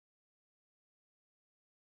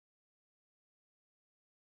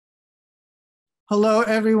Hello,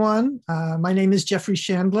 everyone. My name is Jeffrey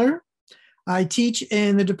Shandler. I teach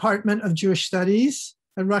in the Department of Jewish Studies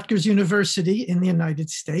at Rutgers University in the United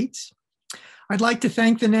States. I'd like to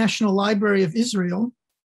thank the National Library of Israel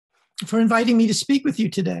for inviting me to speak with you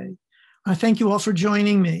today. Thank you all for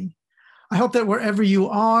joining me. I hope that wherever you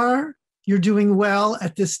are, you're doing well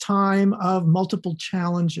at this time of multiple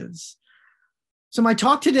challenges. So my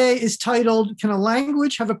talk today is titled, Can a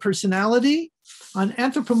Language Have a Personality? On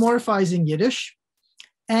Anthropomorphizing Yiddish.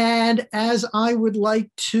 And as I would like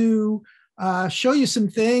to show you some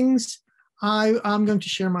things, I'm going to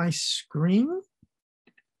share my screen.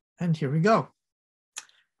 And here we go.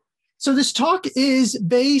 So this talk is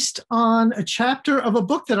based on a chapter of a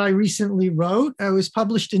book that I recently wrote. It was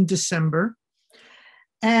published in December.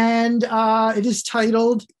 And it is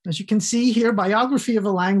titled, as you can see here, Biography of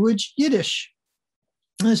a Language, Yiddish.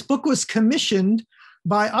 And this book was commissioned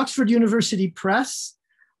by Oxford University Press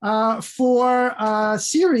for a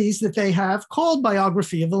series that they have called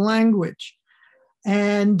Biography of a Language.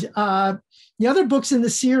 And the other books in the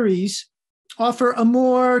series offer a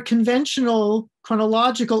more conventional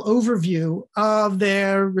chronological overview of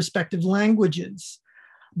their respective languages.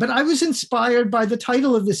 But I was inspired by the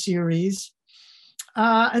title of the series,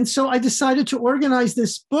 and so I decided to organize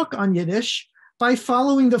this book on Yiddish by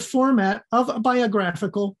following the format of a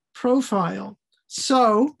biographical profile.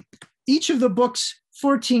 So each of the book's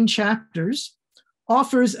 14 chapters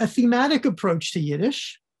offers a thematic approach to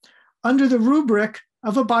Yiddish under the rubric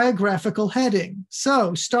of a biographical heading.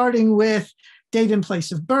 So starting with date and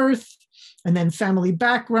place of birth, and then family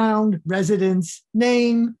background, residence,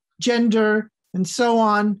 name, gender, and so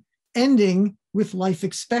on, ending with life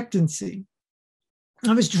expectancy.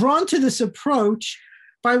 I was drawn to this approach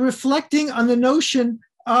by reflecting on the notion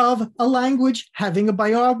of a language having a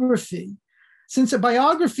biography. Since a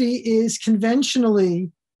biography is conventionally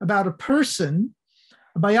about a person,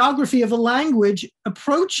 a biography of a language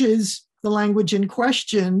approaches the language in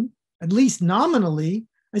question, at least nominally,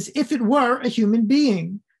 as if it were a human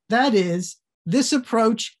being. That is, this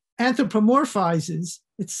approach anthropomorphizes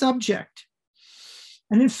its subject.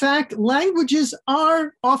 And in fact, languages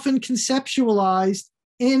are often conceptualized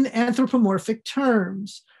in anthropomorphic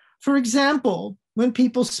terms. For example, when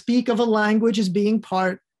people speak of a language as being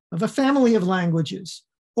part of a family of languages,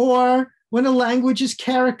 or when a language is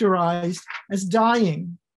characterized as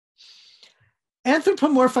dying.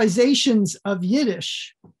 Anthropomorphizations of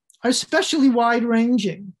Yiddish are especially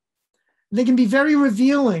wide-ranging. They can be very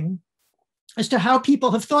revealing as to how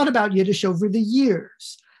people have thought about Yiddish over the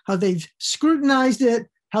years, how they've scrutinized it,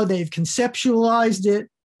 how they've conceptualized it,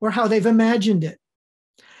 or how they've imagined it.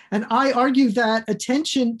 And I argue that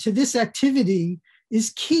attention to this activity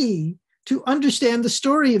is key to understand the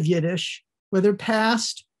story of Yiddish, whether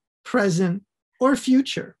past, present, or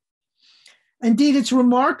future. Indeed, it's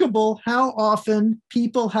remarkable how often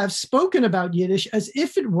people have spoken about Yiddish as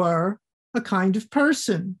if it were a kind of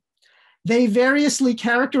person. They variously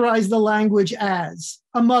characterize the language as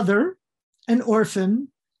a mother, an orphan,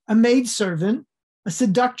 a maidservant, a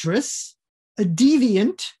seductress, a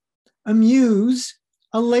deviant, a muse,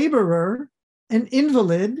 a laborer, an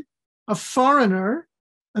invalid, a foreigner,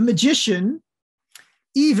 a magician,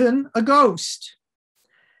 even a ghost.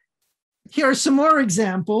 Here are some more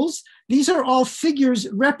examples. These are all figures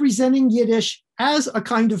representing Yiddish as a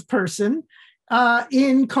kind of person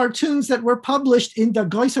in cartoons that were published in the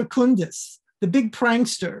Größer Kundis, the Big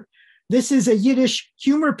Prankster. This is a Yiddish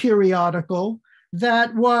humor periodical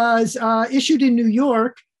that was issued in New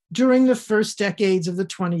York during the first decades of the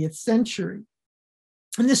 20th century.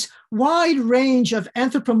 And this wide range of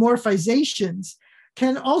anthropomorphizations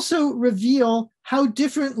can also reveal how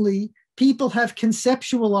differently people have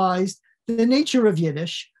conceptualized the nature of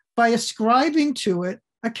Yiddish by ascribing to it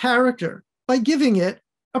a character, by giving it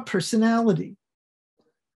a personality.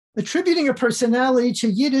 Attributing a personality to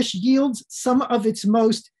Yiddish yields some of its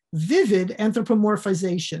most vivid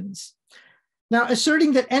anthropomorphizations. Now,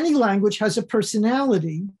 asserting that any language has a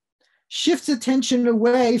personality shifts attention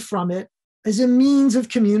away from it as a means of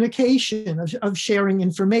communication, of sharing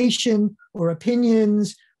information or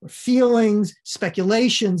opinions or feelings,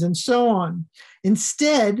 speculations, and so on.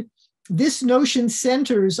 Instead, this notion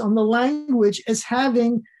centers on the language as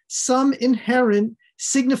having some inherent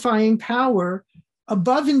signifying power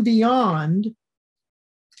above and beyond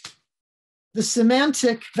the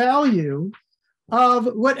semantic value of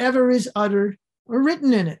whatever is uttered or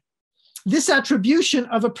written in it. This attribution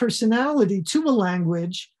of a personality to a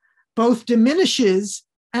language both diminishes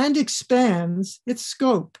and expands its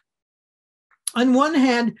scope. On one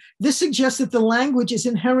hand, this suggests that the language is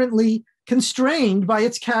inherently constrained by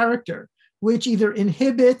its character, which either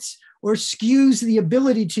inhibits or skews the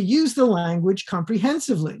ability to use the language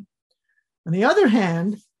comprehensively. On the other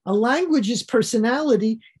hand, a language's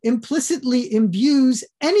personality implicitly imbues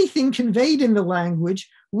anything conveyed in the language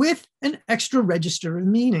with an extra register of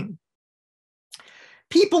meaning.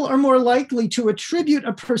 People are more likely to attribute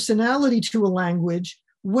a personality to a language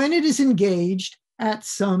when it is engaged at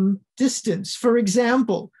some distance. For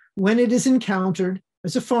example, when it is encountered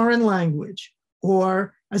as a foreign language,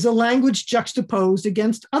 or as a language juxtaposed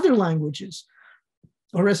against other languages,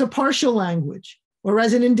 or as a partial language, or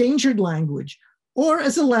as an endangered language, or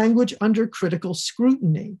as a language under critical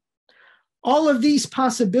scrutiny. All of these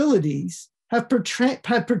possibilities have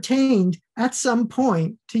pertained at some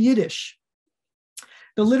point to Yiddish.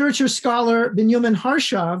 The literature scholar Benjamin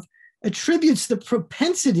Harshav attributes the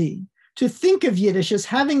propensity to think of Yiddish as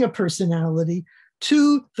having a personality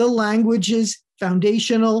to the language's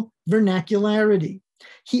foundational vernacularity.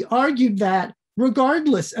 He argued that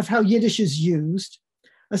regardless of how Yiddish is used,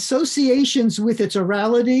 associations with its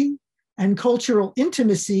orality and cultural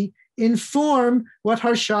intimacy inform what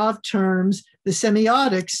Harshav terms the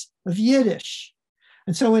semiotics of Yiddish.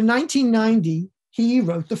 And so in 1990, he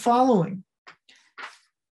wrote the following.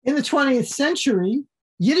 In the 20th century,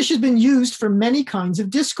 Yiddish has been used for many kinds of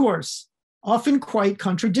discourse, often quite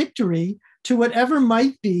contradictory to whatever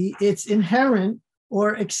might be its inherent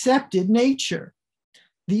or accepted nature.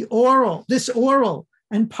 This oral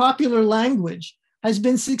and popular language has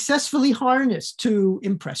been successfully harnessed to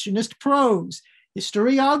impressionist prose,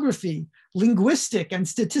 historiography, linguistic and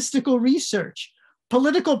statistical research,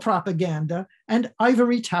 political propaganda, and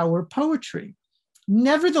ivory tower poetry.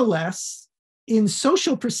 Nevertheless, in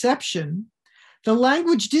social perception, the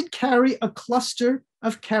language did carry a cluster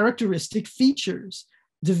of characteristic features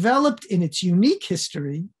developed in its unique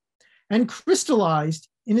history and crystallized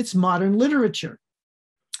in its modern literature.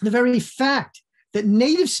 The very fact that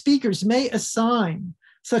native speakers may assign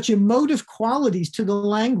such emotive qualities to the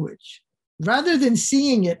language, rather than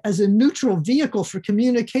seeing it as a neutral vehicle for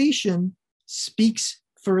communication, speaks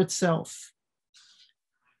for itself.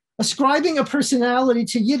 Ascribing a personality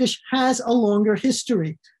to Yiddish has a longer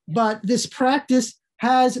history, but this practice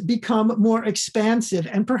has become more expansive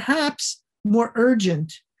and perhaps more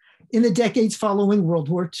urgent in the decades following World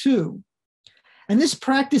War II. And this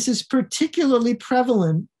practice is particularly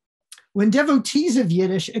prevalent when devotees of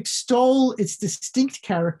Yiddish extol its distinct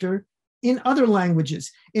character in other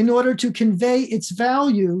languages in order to convey its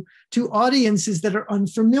value to audiences that are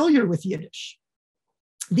unfamiliar with Yiddish.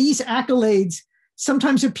 These accolades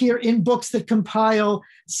sometimes appear in books that compile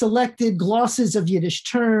selected glosses of Yiddish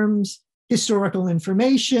terms, historical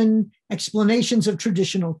information, explanations of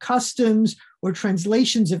traditional customs, or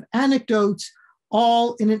translations of anecdotes,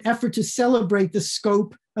 all in an effort to celebrate the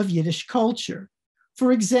scope of Yiddish culture.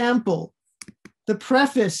 For example, the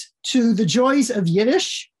preface to The Joys of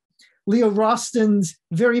Yiddish, Leo Roston's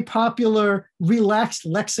very popular Relaxed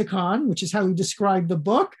Lexicon, which is how he described the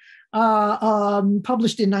book,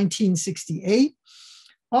 published in 1968,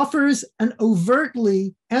 offers an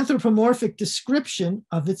overtly anthropomorphic description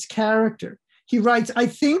of its character. He writes, "I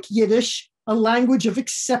think Yiddish a language of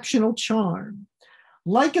exceptional charm.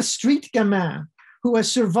 Like a street gamin who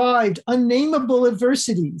has survived unnameable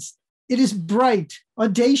adversities, it is bright,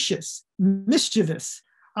 audacious, mischievous.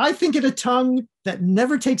 I think it a tongue that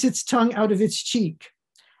never takes its tongue out of its cheek.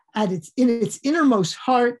 In its innermost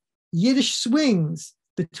heart, Yiddish swings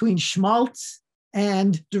between schmaltz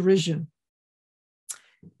and derision."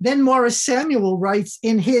 Then Morris Samuel writes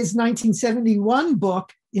in his 1971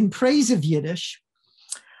 book, In Praise of Yiddish,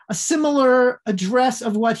 a similar address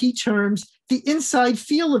of what he terms the inside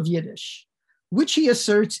feel of Yiddish, which he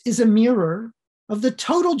asserts is a mirror of the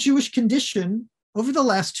total Jewish condition over the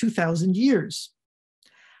last 2,000 years.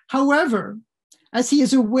 However, as he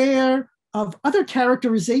is aware of other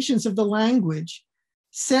characterizations of the language,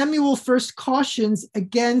 Samuel first cautions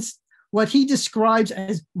against what he describes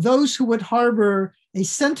as those who would harbor a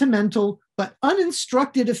sentimental but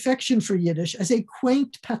uninstructed affection for Yiddish as a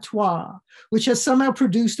quaint patois, which has somehow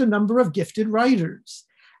produced a number of gifted writers,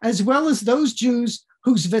 as well as those Jews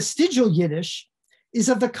whose vestigial Yiddish is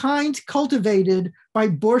of the kind cultivated by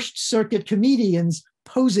Borscht Circuit comedians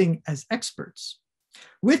posing as experts.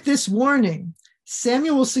 With this warning,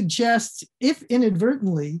 Samuel suggests, if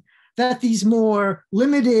inadvertently, that these more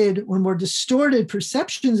limited or more distorted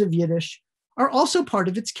perceptions of Yiddish are also part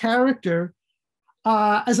of its character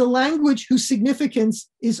as a language whose significance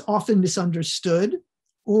is often misunderstood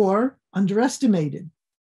or underestimated.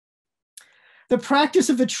 The practice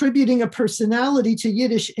of attributing a personality to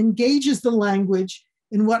Yiddish engages the language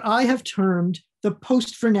in what I have termed the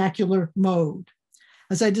post-vernacular mode.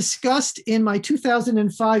 As I discussed in my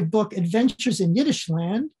 2005 book, Adventures in Yiddish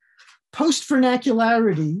Land,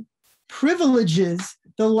 post-vernacularity privileges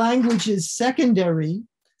the language's secondary,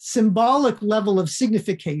 symbolic level of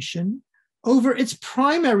signification over its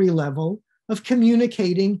primary level of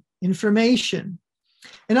communicating information.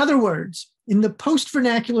 In other words, in the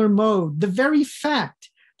post-vernacular mode, the very fact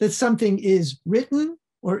that something is written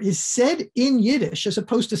or is said in Yiddish as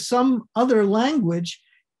opposed to some other language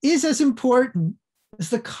is as important as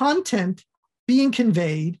the content being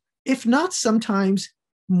conveyed, if not sometimes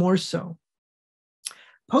more so.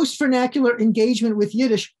 Post-vernacular engagement with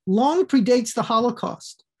Yiddish long predates the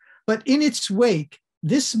Holocaust, but in its wake,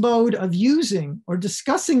 this mode of using or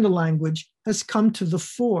discussing the language has come to the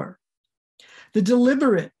fore. The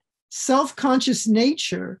deliberate, self-conscious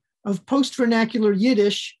nature of post-vernacular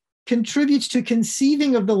Yiddish contributes to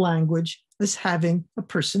conceiving of the language as having a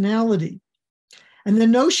personality. And the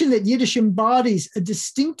notion that Yiddish embodies a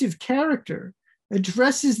distinctive character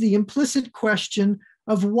addresses the implicit question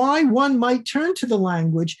of why one might turn to the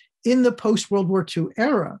language in the post-World War II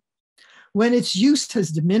era, when its use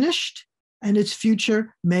has diminished and its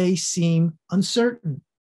future may seem uncertain.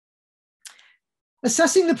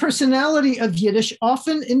 Assessing the personality of Yiddish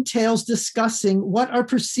often entails discussing what are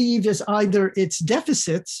perceived as either its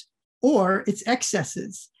deficits or its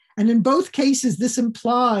excesses. And in both cases, this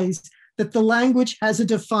implies that the language has a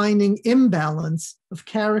defining imbalance of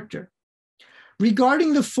character.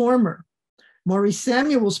 Regarding the former, Maurice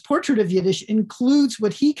Samuel's portrait of Yiddish includes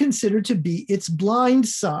what he considered to be its blind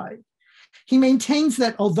side. He maintains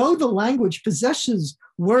that although the language possesses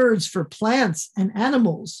words for plants and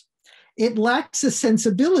animals, it lacks a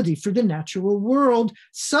sensibility for the natural world,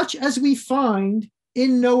 such as we find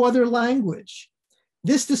in no other language.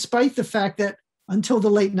 This despite the fact that until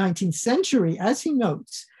the late 19th century, as he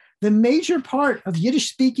notes, the major part of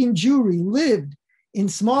Yiddish-speaking Jewry lived in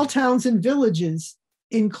small towns and villages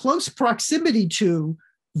in close proximity to,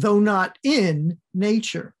 though not in,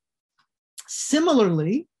 nature.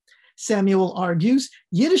 Similarly, Samuel argues,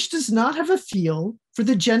 Yiddish does not have a feel for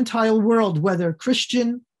the Gentile world, whether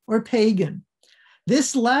Christian or pagan.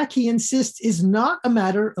 This lack, he insists, is not a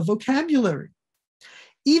matter of vocabulary.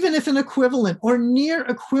 Even if an equivalent or near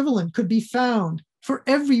equivalent could be found for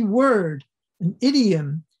every word, an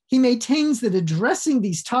idiom, he maintains that addressing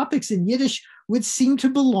these topics in Yiddish would seem to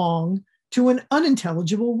belong to an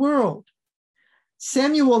unintelligible world.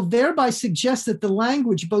 Samuel thereby suggests that the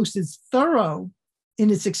language both is thorough in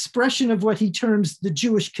its expression of what he terms the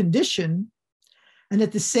Jewish condition, and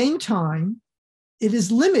at the same time, it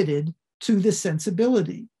is limited to the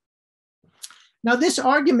sensibility. Now, this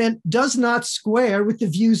argument does not square with the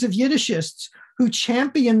views of Yiddishists who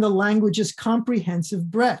champion the language's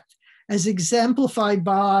comprehensive breadth, as exemplified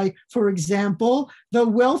by, for example, the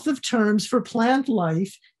wealth of terms for plant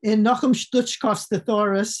life in Nachum Stutzkoff's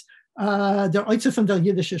Thesaurus, Der Oitze von der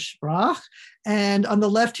Jiddische Sprach. And on the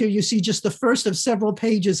left here, you see just the first of several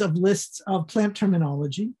pages of lists of plant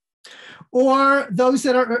terminology, or those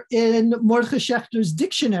that are in Mordechai Schechter's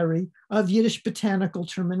Dictionary of Yiddish Botanical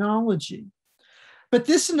Terminology. But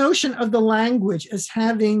this notion of the language as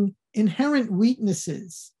having inherent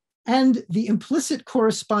weaknesses and the implicit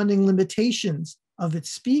corresponding limitations of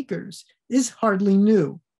its speakers is hardly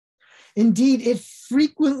new. Indeed, it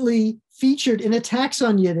frequently featured in attacks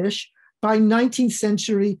on Yiddish by 19th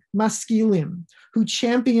century Maskilim, who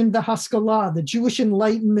championed the Haskalah, the Jewish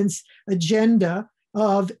Enlightenment's agenda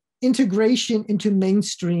of integration into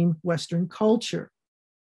mainstream Western culture.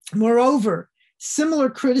 Moreover,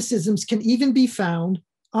 similar criticisms can even be found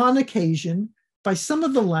on occasion by some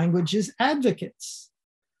of the language's advocates.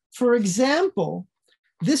 For example,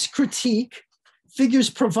 this critique figures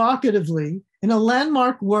provocatively in a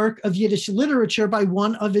landmark work of Yiddish literature by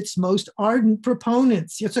one of its most ardent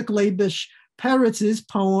proponents, Yitzhak Leibish Peretz's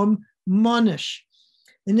poem, Monish.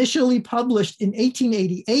 Initially published in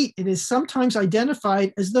 1888, it is sometimes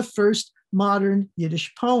identified as the first modern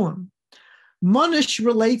Yiddish poem. Monish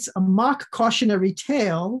relates a mock cautionary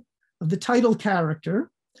tale of the title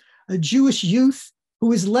character, a Jewish youth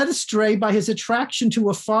who is led astray by his attraction to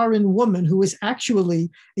a foreign woman who is actually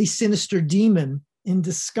a sinister demon in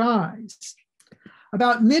disguise.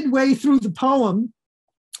 About midway through the poem,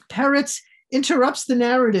 Peretz interrupts the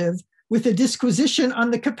narrative with a disquisition on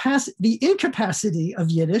the incapacity of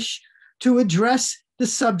Yiddish to address the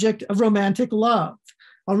subject of romantic love.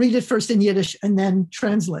 I'll read it first in Yiddish and then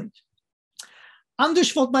translate.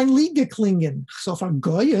 Anders wollt mein Lied geklingen, so für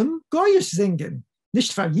Goyim, Goyisch singen,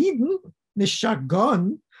 nicht für Jiden, nicht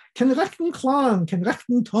Jargon, kein rechten Klang, kein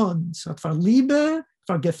rechten Ton, so für Liebe,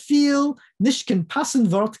 für Gefühl, nicht kein passen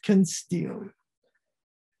Wort, kein Stil.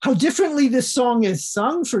 How differently this song is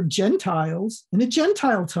sung for Gentiles in a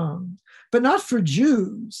Gentile tongue, but not for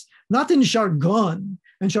Jews, not in jargon.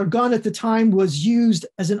 And jargon at the time was used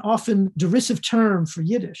as an often derisive term for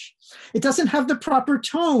Yiddish. It doesn't have the proper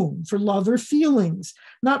tone for love or feelings.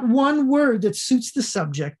 Not one word that suits the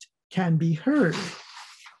subject can be heard.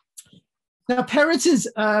 Now, Peretz's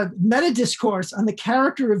meta-discourse on the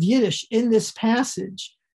character of Yiddish in this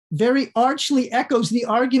passage very archly echoes the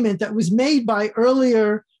argument that was made by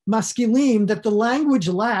earlier Maskilim that the language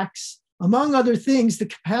lacks, among other things, the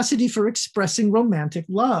capacity for expressing romantic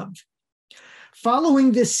love.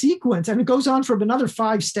 Following this sequence, and it goes on for another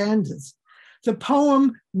 5 stanzas, the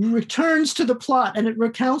poem returns to the plot and it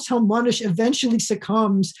recounts how Monish eventually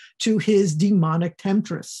succumbs to his demonic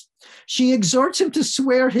temptress. She exhorts him to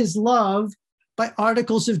swear his love by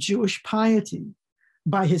articles of Jewish piety,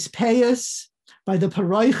 by his payas, by the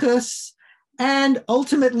paroiches, and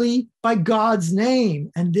ultimately by God's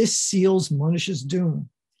name, and this seals Monish's doom.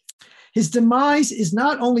 His demise is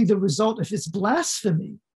not only the result of his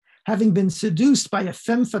blasphemy, having been seduced by a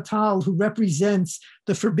femme fatale who represents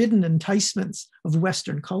the forbidden enticements of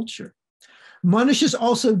Western culture. Monish is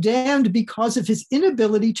also damned because of his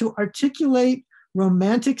inability to articulate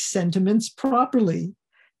romantic sentiments properly,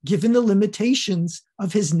 given the limitations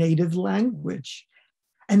of his native language.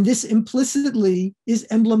 And this implicitly is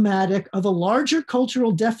emblematic of a larger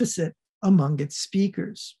cultural deficit among its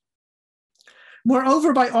speakers.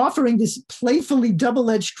 Moreover, by offering this playfully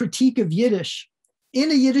double-edged critique of Yiddish in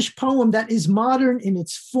a Yiddish poem that is modern in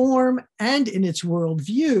its form and in its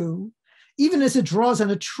worldview, even as it draws on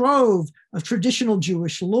a trove of traditional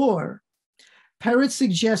Jewish lore, Peretz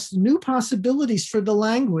suggests new possibilities for the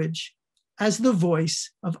language as the voice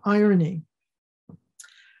of irony.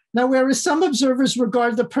 Now, whereas some observers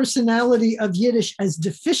regard the personality of Yiddish as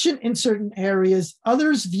deficient in certain areas,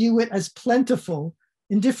 others view it as plentiful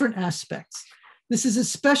in different aspects. This is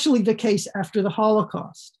especially the case after the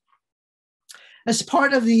Holocaust. As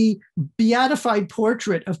part of the beatified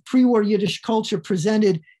portrait of pre-war Yiddish culture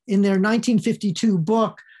presented in their 1952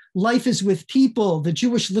 book, Life is with People, the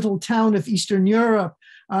Jewish little town of Eastern Europe,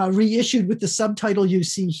 reissued with the subtitle you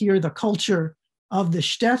see here, The Culture of the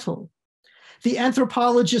Shtetl, the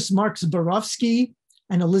anthropologists Mark Zborowski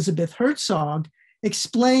and Elizabeth Herzog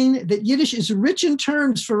explain that Yiddish is rich in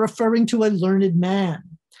terms for referring to a learned man.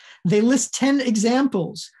 They list 10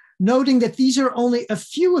 examples, noting that these are only a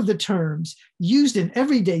few of the terms used in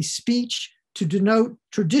everyday speech to denote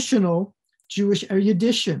traditional Jewish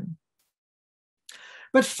erudition.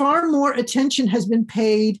 But far more attention has been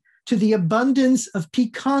paid to the abundance of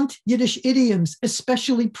piquant Yiddish idioms,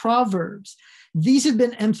 especially proverbs. These have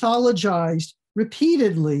been anthologized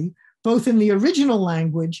repeatedly, both in the original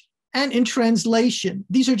language and in translation.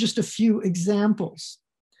 These are just a few examples.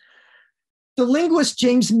 The linguist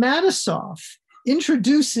James Matisoff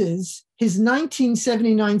introduces his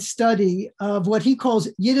 1979 study of what he calls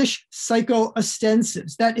Yiddish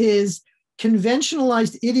psycho-ostensives, that is,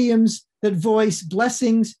 conventionalized idioms that voice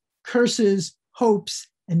blessings, curses, hopes,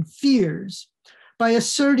 and fears, by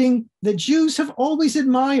asserting that Jews have always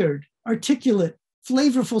admired articulate,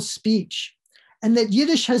 flavorful speech, and that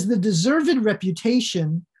Yiddish has the deserved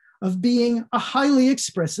reputation of being a highly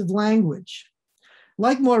expressive language.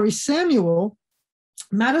 Like Maurice Samuel,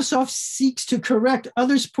 Matisoff seeks to correct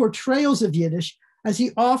others' portrayals of Yiddish as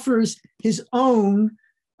he offers his own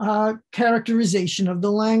characterization of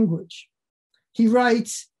the language. He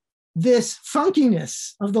writes, "This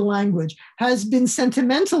funkiness of the language has been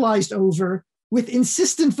sentimentalized over with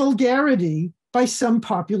insistent vulgarity by some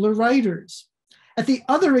popular writers. At the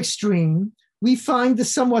other extreme, we find the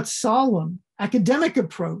somewhat solemn academic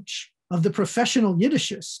approach of the professional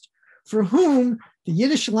Yiddishist, for whom the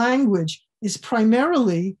Yiddish language is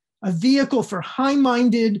primarily a vehicle for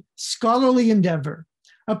high-minded scholarly endeavor,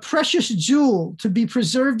 a precious jewel to be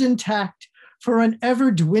preserved intact for an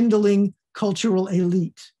ever-dwindling cultural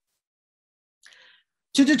elite."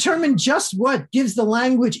 To determine just what gives the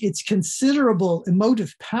language its considerable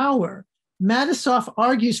emotive power, Matisoff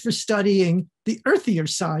argues for studying the earthier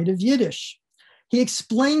side of Yiddish. He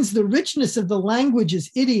explains the richness of the language's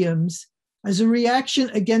idioms as a reaction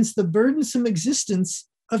against the burdensome existence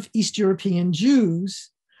of East European Jews,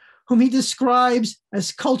 whom he describes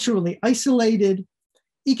as culturally isolated,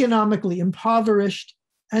 economically impoverished,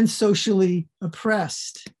 and socially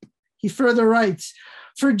oppressed. He further writes,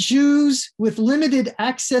 "For Jews with limited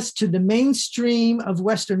access to the mainstream of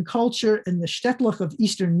Western culture in the shtetl of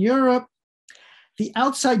Eastern Europe, the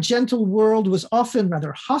outside gentle world was often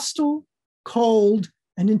rather hostile, cold,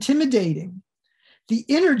 and intimidating. The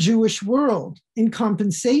inner Jewish world, in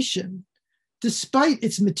compensation, despite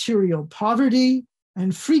its material poverty,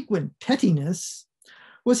 and frequent pettiness,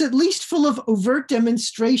 was at least full of overt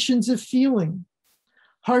demonstrations of feeling.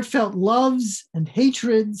 Heartfelt loves and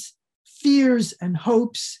hatreds, fears and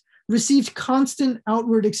hopes received constant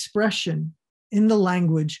outward expression in the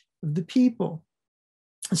language of the people.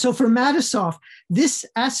 So for Matisoff, this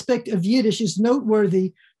aspect of Yiddish is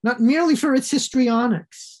noteworthy not merely for its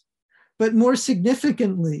histrionics, but more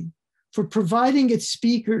significantly for providing its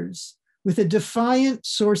speakers with a defiant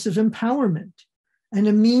source of empowerment and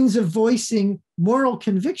a means of voicing moral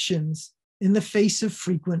convictions in the face of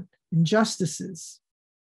frequent injustices.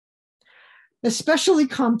 Especially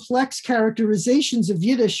complex characterizations of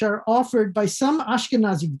Yiddish are offered by some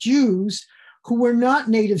Ashkenazi Jews who were not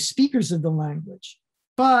native speakers of the language,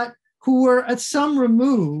 but who were at some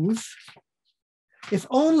remove, if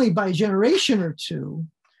only by a generation or two,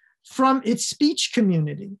 from its speech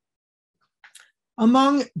community.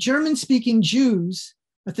 Among German-speaking Jews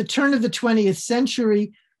at the turn of the 20th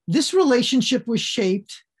century, this relationship was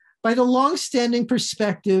shaped by the long-standing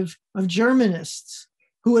perspective of Germanists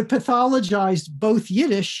who had pathologized both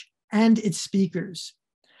Yiddish and its speakers.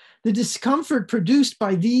 The discomfort produced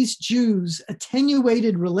by these Jews'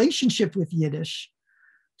 attenuated relationship with Yiddish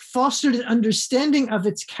fostered an understanding of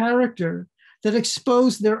its character that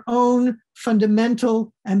exposed their own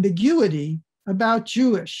fundamental ambiguity about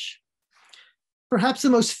Jewish. Perhaps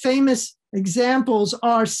the most famous examples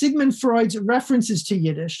are Sigmund Freud's references to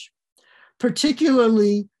Yiddish,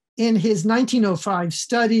 particularly in his 1905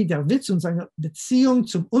 study, Der Witz und seine Beziehung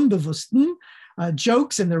zum Unbewussten,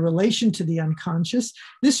 jokes and their relation to the unconscious.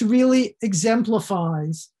 This really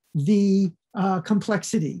exemplifies the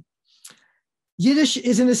complexity. Yiddish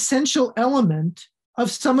is an essential element of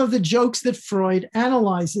some of the jokes that Freud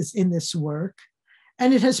analyzes in this work,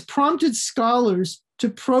 and it has prompted scholars to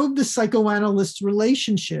probe the psychoanalyst's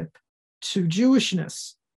relationship to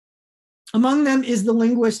Jewishness. Among them is the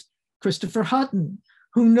linguist Christopher Hutton,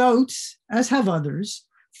 who notes, as have others,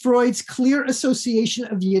 Freud's clear association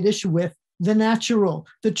of Yiddish with the natural,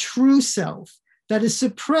 the true self that is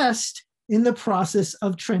suppressed in the process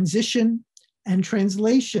of transition and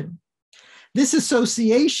translation. This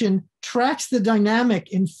association tracks the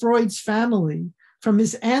dynamic in Freud's family from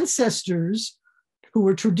his ancestors, who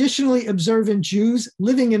were traditionally observant Jews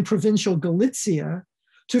living in provincial Galicia,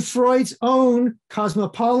 to Freud's own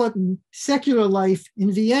cosmopolitan secular life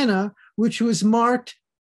in Vienna, which was marked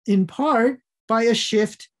in part by a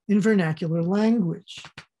shift in vernacular language.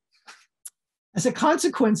 As a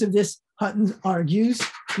consequence of this, Hutton argues,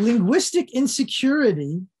 linguistic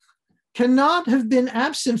insecurity cannot have been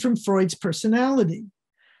absent from Freud's personality.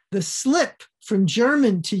 The slip from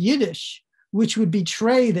German to Yiddish, which would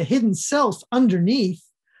betray the hidden self underneath,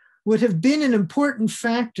 would have been an important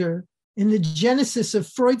factor in the genesis of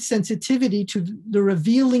Freud's sensitivity to the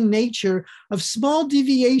revealing nature of small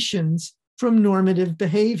deviations from normative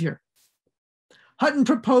behavior. Hutton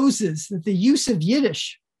proposes that the use of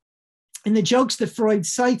Yiddish in the jokes that Freud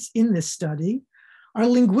cites in this study are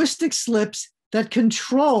linguistic slips that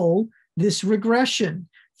control this regression.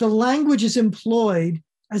 The language is employed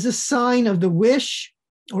as a sign of the wish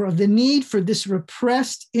or of the need for this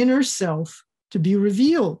repressed inner self to be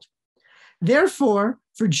revealed. Therefore,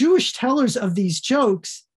 for Jewish tellers of these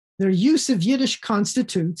jokes, their use of Yiddish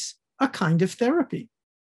constitutes a kind of therapy.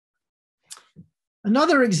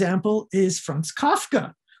 Another example is Franz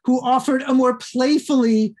Kafka, who offered a more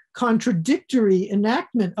playfully contradictory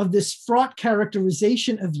enactment of this fraught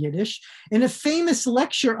characterization of Yiddish in a famous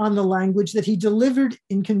lecture on the language that he delivered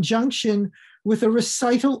in conjunction with a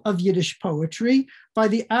recital of Yiddish poetry by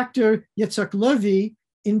the actor Yitzhak Levy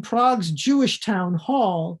in Prague's Jewish Town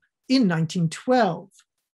Hall in 1912.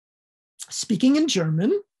 Speaking in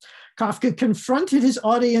German, Kafka confronted his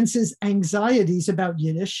audience's anxieties about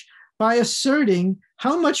Yiddish by asserting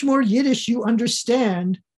how much more Yiddish you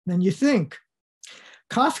understand than you think.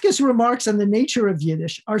 Kafka's remarks on the nature of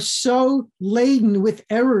Yiddish are so laden with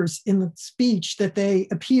errors in the speech that they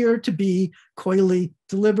appear to be coyly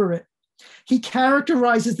deliberate. He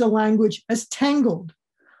characterizes the language as tangled,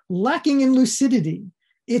 lacking in lucidity,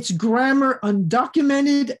 its grammar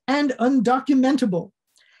undocumented and undocumentable,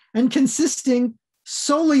 and consisting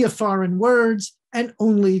solely of foreign words and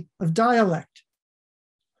only of dialect.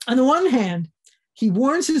 On the one hand, he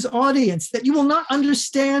warns his audience that you will not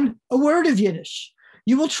understand a word of Yiddish.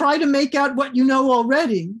 You will try to make out what you know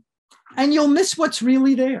already, and you'll miss what's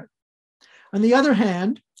really there. On the other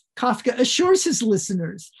hand, Kafka assures his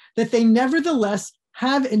listeners that they nevertheless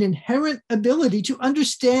have an inherent ability to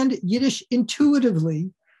understand Yiddish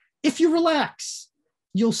intuitively. If you relax,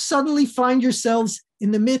 you'll suddenly find yourselves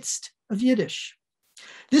in the midst of Yiddish.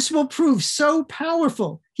 This will prove so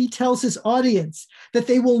powerful, he tells his audience that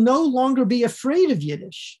they will no longer be afraid of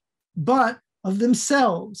Yiddish, but of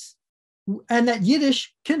themselves, and that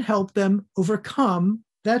Yiddish can help them overcome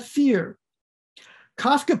that fear.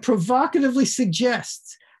 Kafka provocatively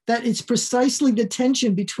suggests that it's precisely the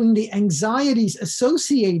tension between the anxieties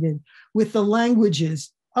associated with the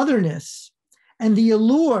language's otherness and the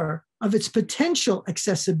allure of its potential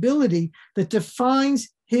accessibility that defines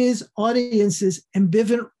his audience's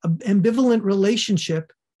ambivalent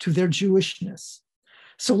relationship to their Jewishness.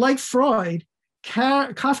 So like Freud,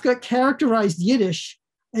 Kafka characterized Yiddish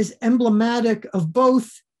as emblematic of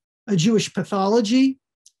both a Jewish pathology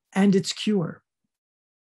and its cure.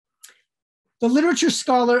 The literature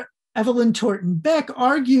scholar Evelyn Thornton Beck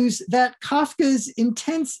argues that Kafka's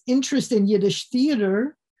intense interest in Yiddish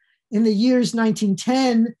theater in the years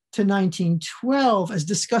 1910 to 1912, as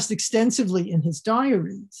discussed extensively in his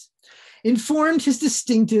diaries, informed his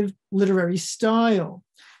distinctive literary style.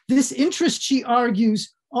 This interest, she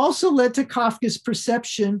argues, also led to Kafka's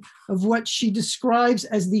perception of what she describes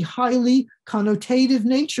as the highly connotative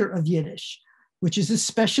nature of Yiddish, which is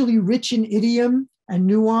especially rich in idiom and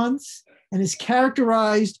nuance and is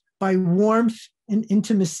characterized by warmth and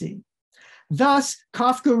intimacy. Thus,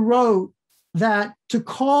 Kafka wrote that to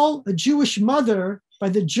call a Jewish mother by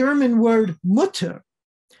the German word Mutter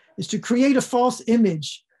is to create a false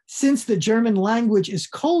image, since the German language is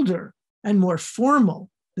colder and more formal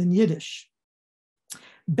than Yiddish.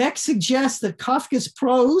 Beck suggests that Kafka's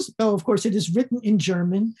prose, though of course it is written in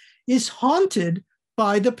German, is haunted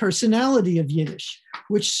by the personality of Yiddish,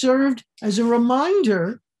 which served as a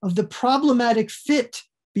reminder of the problematic fit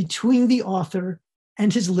between the author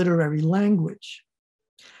and his literary language.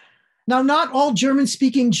 Now, not all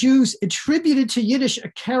German-speaking Jews attributed to Yiddish a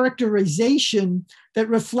characterization that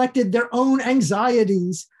reflected their own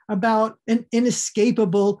anxieties about an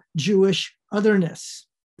inescapable Jewish otherness.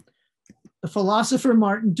 The philosopher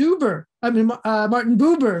Martin Buber,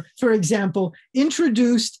 for example,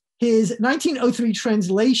 introduced his 1903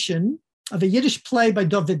 translation of a Yiddish play by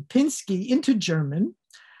David Pinsky into German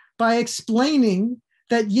by explaining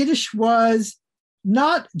that Yiddish was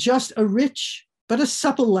not just a rich, but a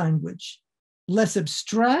supple language, less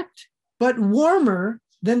abstract, but warmer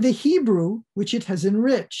than the Hebrew which it has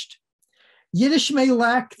enriched. Yiddish may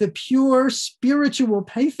lack the pure spiritual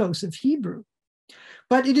pathos of Hebrew,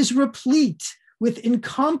 but it is replete with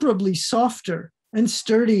incomparably softer and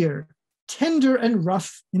sturdier, tender and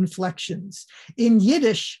rough inflections. In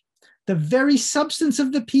Yiddish, the very substance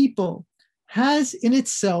of the people has in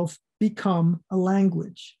itself become a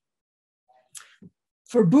language.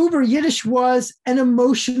 For Buber, Yiddish was an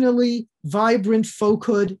emotionally vibrant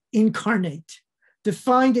folkhood incarnate,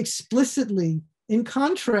 defined explicitly in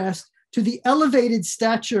contrast to the elevated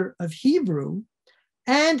stature of Hebrew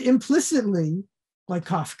and implicitly, like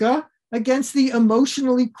Kafka, against the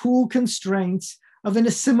emotionally cool constraints of an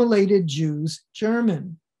assimilated Jew's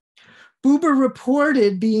German. Buber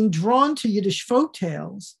reported being drawn to Yiddish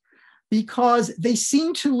folktales because they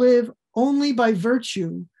seemed to live only by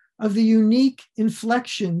virtue of the unique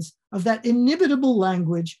inflections of that inimitable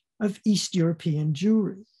language of East European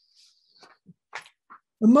Jewry.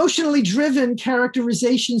 Emotionally driven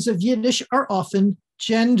characterizations of Yiddish are often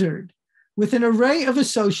gendered, with an array of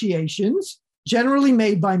associations, generally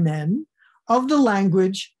made by men, of the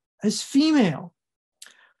language as female.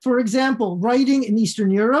 For example, writing in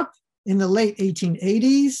Eastern Europe in the late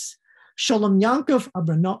 1880s, Sholem Yankov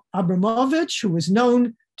Abramovich, who was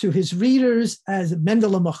known to his readers as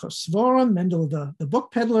Mendele Mochosvorim, Mendel the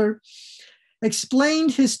book peddler,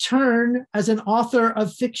 explained his turn as an author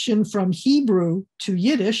of fiction from Hebrew to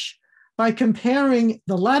Yiddish by comparing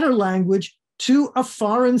the latter language to a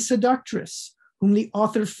foreign seductress whom the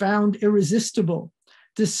author found irresistible,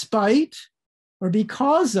 despite or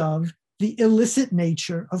because of the illicit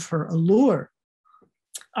nature of her allure.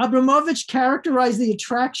 Abramovich characterized the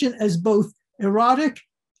attraction as both erotic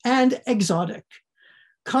and exotic,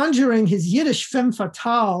 conjuring his Yiddish femme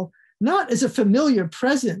fatale not as a familiar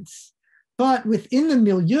presence, but within the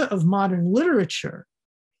milieu of modern literature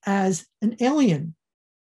as an alien.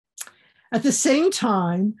 At the same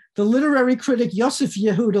time, the literary critic Yosef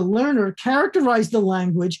Yehuda Lerner characterized the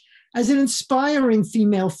language as an inspiring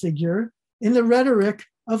female figure in the rhetoric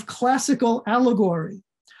of classical allegory,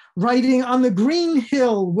 writing, "On the green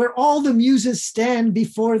hill where all the muses stand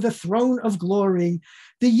before the throne of glory,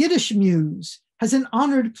 the Yiddish muse has an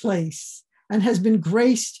honored place and has been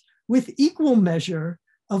graced with equal measure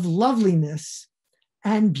of loveliness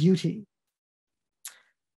and beauty."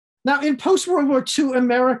 Now, in post-World War II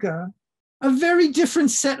America, a very different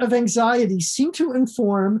set of anxieties seem to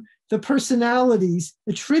inform the personalities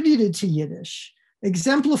attributed to Yiddish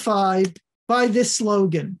exemplified by this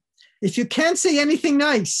slogan: if you can't say anything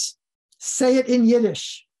nice, say it in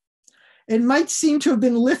Yiddish. It might seem to have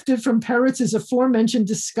been lifted from Peretz's aforementioned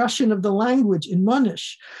discussion of the language in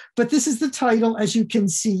Munish, but this is the title, as you can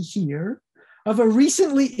see here, of a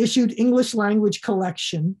recently issued English language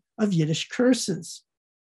collection of Yiddish curses.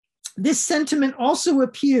 This sentiment also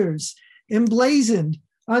appears emblazoned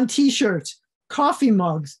on t-shirts, coffee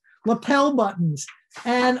mugs, lapel buttons,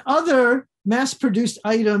 and other mass-produced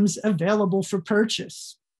items available for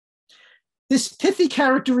purchase. This pithy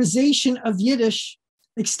characterization of Yiddish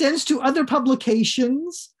extends to other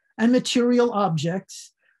publications and material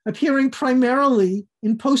objects appearing primarily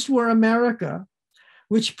in post-war America,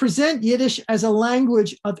 which present Yiddish as a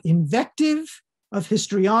language of invective, of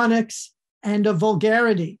histrionics, and of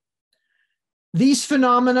vulgarity. These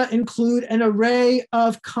phenomena include an array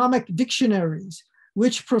of comic dictionaries,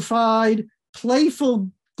 which provide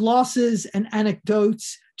playful glosses and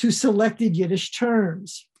anecdotes to selected Yiddish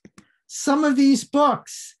terms. Some of these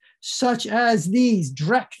books, such as these,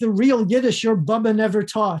 Dreck, the Real Yiddish Your Bubba Never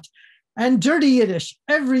Taught, and Dirty Yiddish,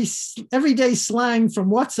 everyday slang from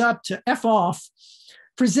what's up to F off,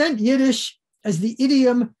 present Yiddish as the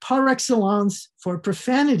idiom par excellence for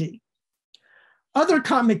profanity. Other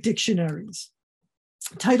comic dictionaries,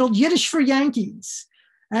 titled Yiddish for Yankees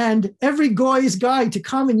and Every Goy's Guide to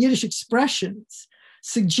Common Yiddish Expressions,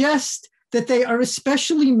 suggest that they are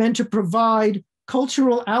especially meant to provide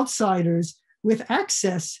cultural outsiders with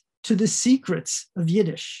access to the secrets of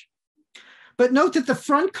Yiddish. But note that the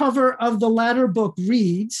front cover of the latter book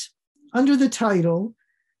reads, under the title,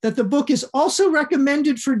 that the book is also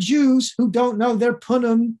recommended for Jews who don't know their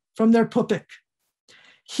punim from their pupik.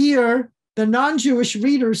 Here, the non-Jewish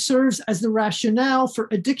reader serves as the rationale for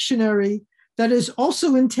a dictionary that is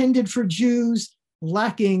also intended for Jews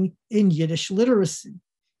lacking in Yiddish literacy.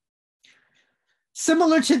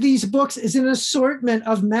 Similar to these books is an assortment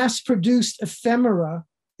of mass-produced ephemera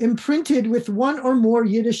imprinted with one or more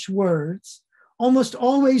Yiddish words, almost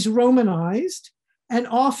always Romanized, and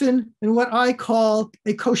often in what I call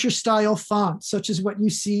a kosher-style font, such as what you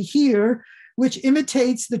see here, which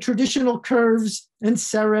imitates the traditional curves and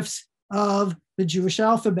serifs of the Jewish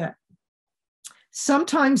alphabet.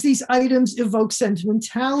 Sometimes these items evoke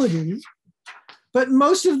sentimentality, but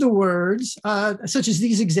most of the words, such as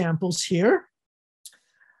these examples here,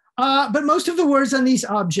 but most of the words on these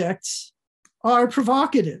objects are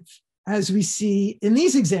provocative, as we see in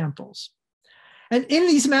these examples. And in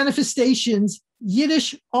these manifestations,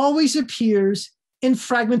 Yiddish always appears in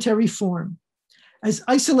fragmentary form, as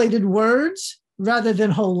isolated words rather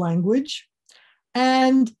than whole language,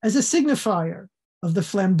 and as a signifier of the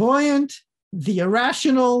flamboyant, the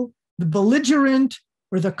irrational, the belligerent,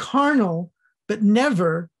 or the carnal, but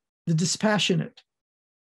never the dispassionate.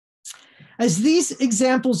 As these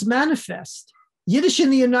examples manifest, Yiddish in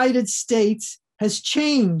the United States has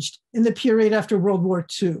changed in the period after World War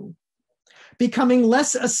II, becoming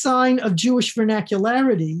less a sign of Jewish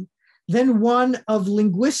vernacularity than one of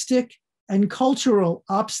linguistic and cultural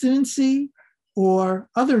obstinacy or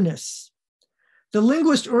otherness. The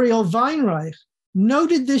linguist Uriel Weinreich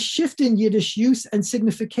noted this shift in Yiddish use and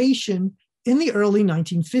signification in the early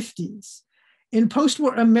 1950s. In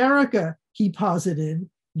post-war America, he posited,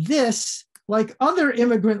 this, like other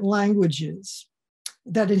immigrant languages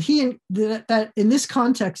that in this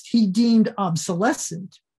context he deemed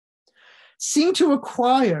obsolescent, seem to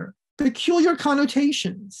acquire peculiar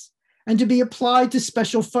connotations and to be applied to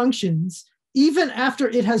special functions even after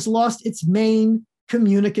it has lost its main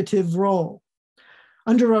communicative role.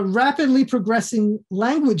 Under a rapidly progressing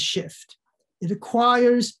language shift, it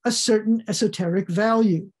acquires a certain esoteric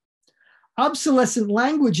value. Obsolescent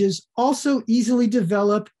languages also easily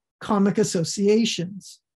develop comic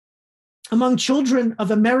associations. Among children of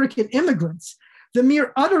American immigrants, the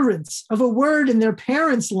mere utterance of a word in their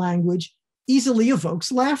parents' language easily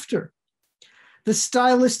evokes laughter. The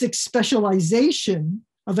stylistic specialization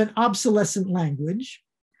of an obsolescent language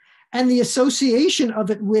and the association of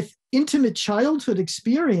it with intimate childhood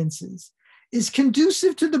experiences is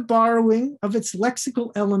conducive to the borrowing of its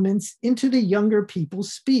lexical elements into the younger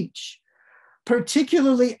people's speech.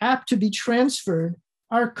 Particularly apt to be transferred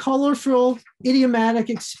are colorful idiomatic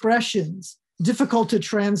expressions, difficult to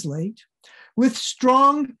translate, with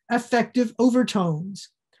strong affective overtones,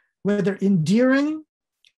 whether endearing,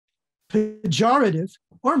 pejorative,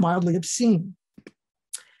 or mildly obscene.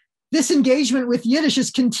 This engagement with Yiddish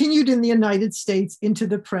has continued in the United States into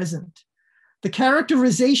the present. The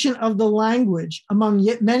characterization of the language among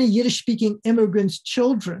many Yiddish-speaking immigrants'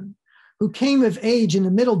 children who came of age in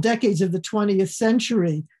the middle decades of the 20th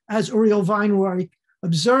century, as Uriel Weinreich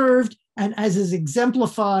observed, and as is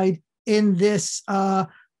exemplified in this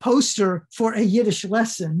poster for a Yiddish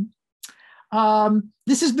lesson,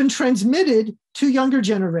 this has been transmitted to younger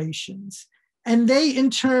generations, and they in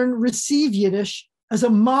turn receive Yiddish as a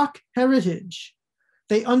mock heritage.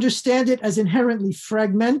 They understand it as inherently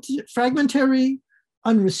fragmentary,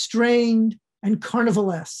 unrestrained, and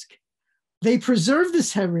carnivalesque. They preserve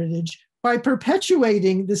this heritage by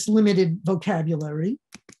perpetuating this limited vocabulary,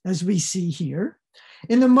 as we see here,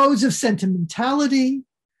 in the modes of sentimentality,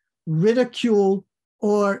 ridicule,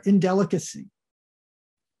 or indelicacy.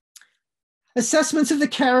 Assessments of the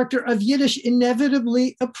character of Yiddish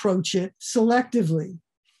inevitably approach it selectively.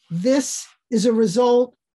 This is a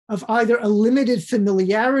result of either a limited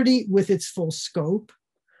familiarity with its full scope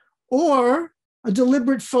or a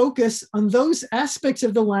deliberate focus on those aspects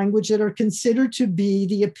of the language that are considered to be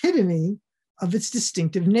the epitome of its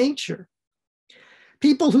distinctive nature.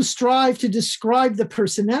 People who strive to describe the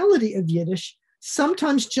personality of Yiddish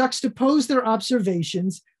sometimes juxtapose their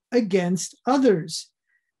observations against others,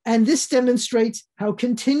 and this demonstrates how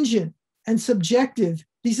contingent and subjective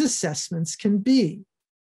these assessments can be.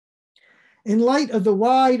 In light of the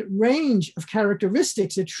wide range of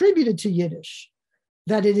characteristics attributed to Yiddish,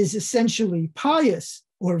 that it is essentially pious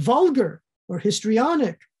or vulgar or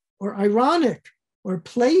histrionic or ironic or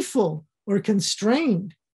playful or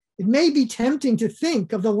constrained, it may be tempting to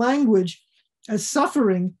think of the language as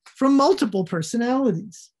suffering from multiple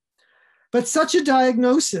personalities. But such a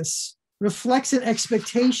diagnosis reflects an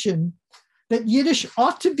expectation that Yiddish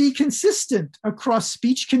ought to be consistent across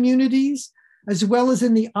speech communities, as well as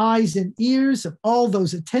in the eyes and ears of all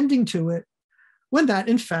those attending to it, when that,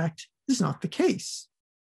 in fact, is not the case.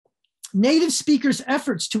 Native speakers'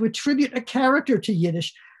 efforts to attribute a character to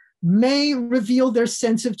Yiddish may reveal their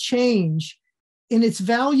sense of change in its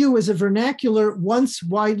value as a vernacular once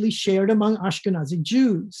widely shared among Ashkenazi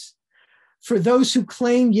Jews. For those who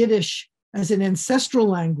claim Yiddish as an ancestral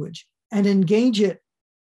language and engage it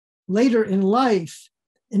later in life,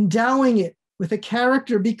 endowing it with a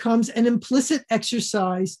character becomes an implicit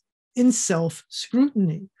exercise in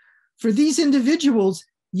self-scrutiny. For these individuals,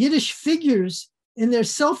 Yiddish figures in their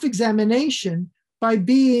self-examination by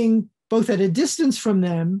being both at a distance from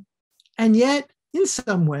them and yet in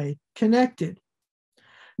some way connected.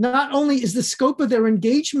 Not only is the scope of their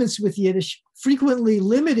engagements with Yiddish frequently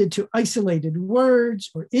limited to isolated words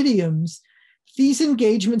or idioms, these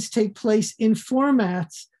engagements take place in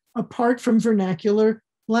formats apart from vernacular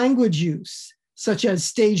language use, such as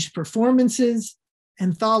staged performances,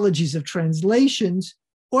 anthologies of translations,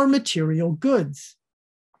 or material goods.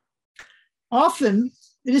 Often,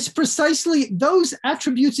 it is precisely those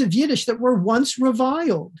attributes of Yiddish that were once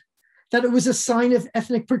reviled, that it was a sign of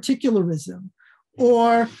ethnic particularism,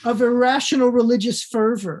 or of irrational religious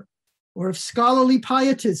fervor, or of scholarly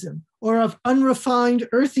pietism, or of unrefined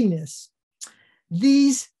earthiness.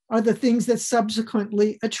 These are the things that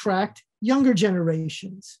subsequently attract younger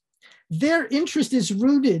generations. Their interest is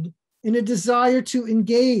rooted in a desire to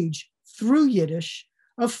engage through Yiddish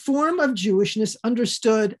a form of Jewishness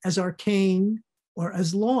understood as arcane or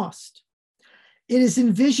as lost. It is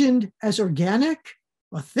envisioned as organic,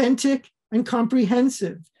 authentic, and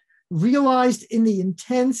comprehensive, realized in the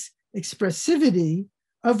intense expressivity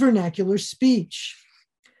of vernacular speech.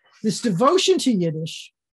 This devotion to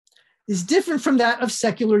Yiddish is different from that of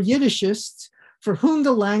secular Yiddishists, for whom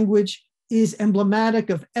the language is emblematic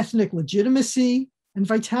of ethnic legitimacy and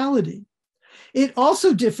vitality. It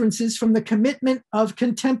also differences from the commitment of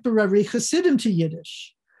contemporary Hasidim to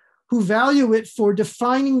Yiddish, who value it for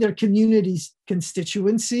defining their community's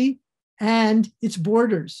constituency and its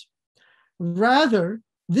borders. Rather,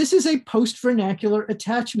 this is a post-vernacular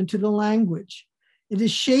attachment to the language. It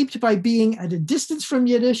is shaped by being at a distance from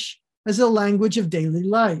Yiddish as a language of daily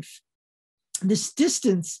life. This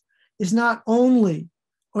distance is not only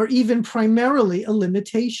or even primarily a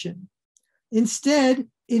limitation. Instead,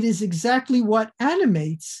 it is exactly what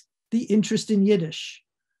animates the interest in Yiddish.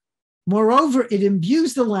 Moreover, it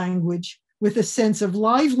imbues the language with a sense of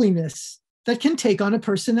liveliness that can take on a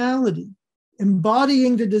personality,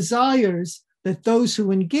 embodying the desires that those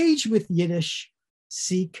who engage with Yiddish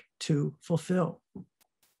seek to fulfill.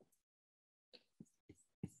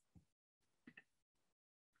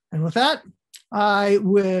 And with that, I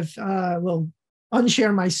will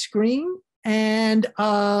unshare my screen, and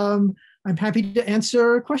I'm happy to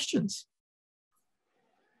answer questions.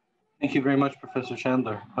 Thank you very much, Professor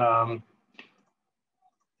Shandler. The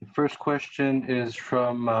first question is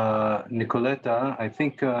from Nicoletta. I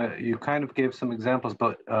think you kind of gave some examples,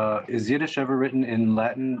 but is Yiddish ever written in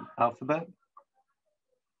Latin alphabet?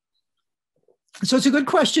 So it's a good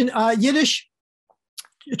question. Yiddish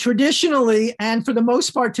traditionally, and for the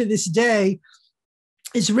most part to this day,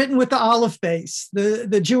 is written with the Aleph base,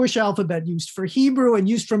 the Jewish alphabet used for Hebrew and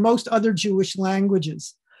used for most other Jewish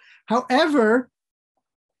languages. However,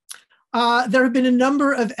 there have been a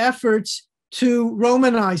number of efforts to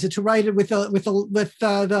Romanize it, to write it with the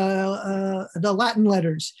Latin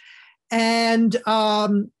letters. And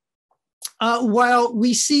while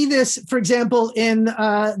we see this, for example, in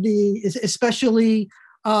especially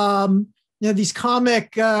these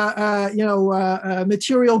comic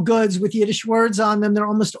material goods with Yiddish words on them, they're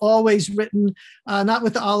almost always written not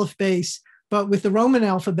with the Aleph base, but with the Roman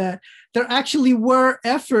alphabet. There actually were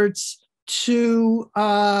efforts to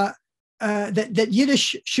that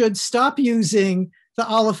Yiddish should stop using the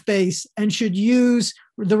Aleph base and should use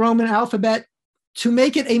the Roman alphabet to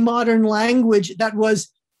make it a modern language that was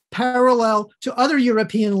parallel to other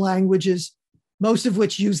European languages, most of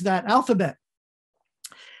which use that alphabet.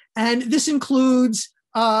 And this includes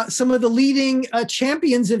some of the leading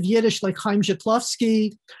champions of Yiddish, like Chaim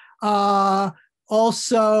Zhetlowski,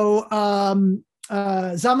 also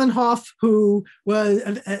Zamenhof, who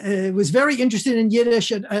was very interested in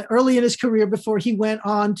Yiddish early in his career before he went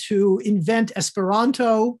on to invent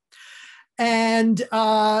Esperanto. And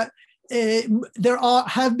there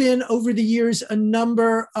have been over the years a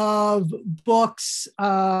number of books,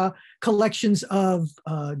 collections of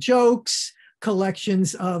jokes,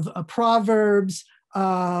 collections of proverbs,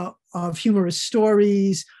 of humorous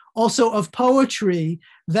stories, also of poetry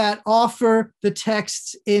that offer the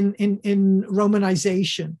texts in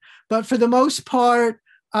Romanization. But for the most part,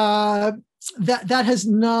 that has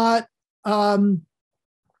not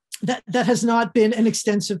been an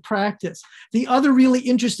extensive practice. The other really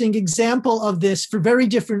interesting example of this, for very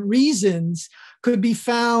different reasons, could be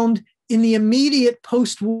found in the immediate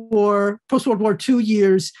post-World War II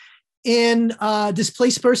years in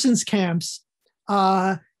displaced persons camps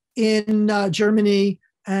in Germany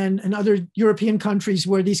and other European countries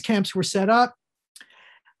where these camps were set up.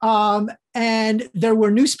 And there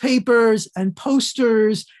were newspapers and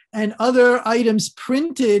posters and other items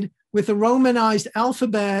printed with a Romanized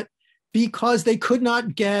alphabet because they could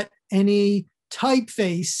not get any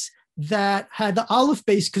typeface that had the Aleph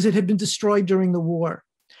base because it had been destroyed during the war.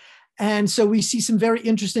 And so we see some very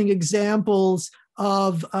interesting examples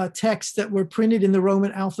of texts that were printed in the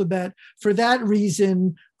Roman alphabet for that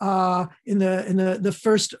reason in the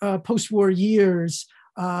first post-war years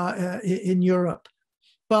in Europe.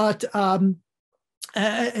 But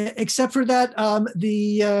except for that,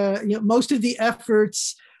 most of the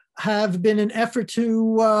efforts have been an effort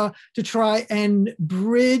to try and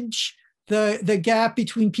bridge the gap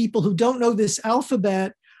between people who don't know this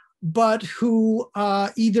alphabet, but who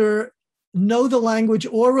either know the language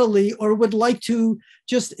orally or would like to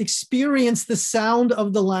just experience the sound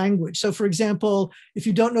of the language. So for example, if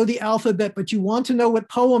you don't know the alphabet, but you want to know what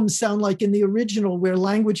poems sound like in the original, where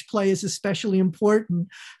language play is especially important,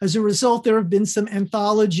 as a result, there have been some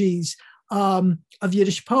anthologies of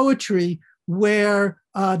Yiddish poetry where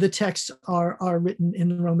the texts are written in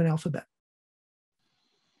the Roman alphabet.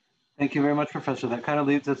 Thank you very much, Professor. That kind of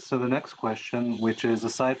leads us to the next question, which is,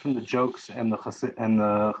 aside from the jokes and the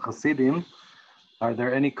Hasidim, are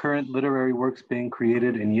there any current literary works being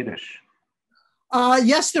created in Yiddish?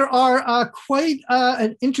 Yes, there are quite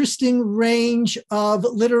an interesting range of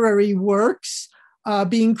literary works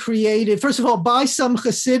being created. First of all, by some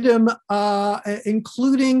Hasidim,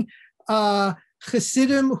 including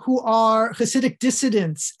Hasidim who are Hasidic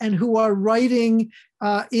dissidents and who are writing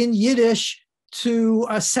in Yiddish to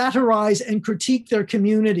satirize and critique their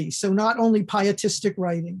community. So not only pietistic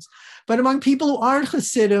writings, but among people who aren't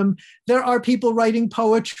Hasidim, there are people writing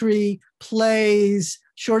poetry, plays,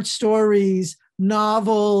 short stories,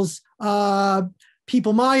 novels,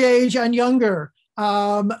 people my age and younger,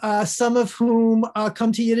 some of whom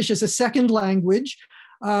come to Yiddish as a second language,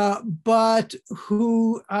 but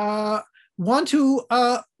who want to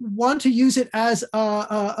use it as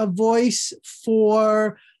a voice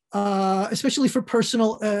for especially for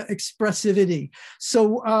personal expressivity.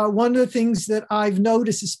 So one of the things that I've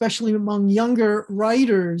noticed, especially among younger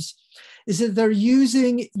writers, is that they're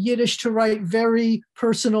using Yiddish to write very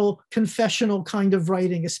personal, confessional kind of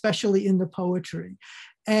writing, especially in the poetry.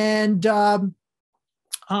 And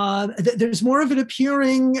there's more of it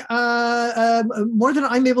appearing, more than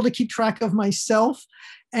I'm able to keep track of myself,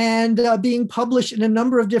 and being published in a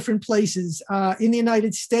number of different places, in the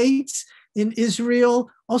United States, in Israel,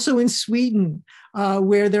 also in Sweden,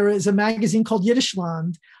 where there is a magazine called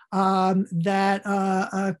Yiddishland that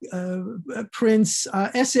prints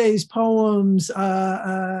essays, poems,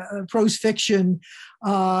 prose fiction,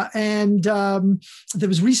 and that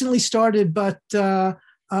was recently started, but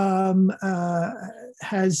has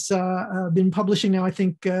been publishing now, I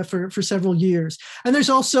think, for several years. And there's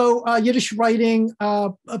also Yiddish writing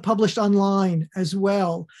published online as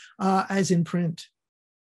well as in print.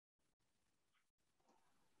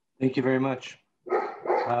 Thank you very much.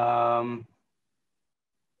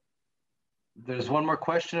 There's one more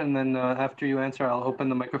question, and then after you answer, I'll open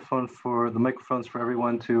the microphones for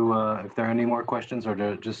everyone to, if there are any more questions, or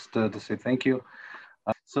to just to say thank you.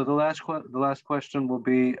 So the last question will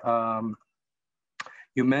be,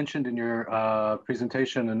 you mentioned in your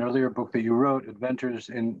presentation an earlier book that you wrote, Adventures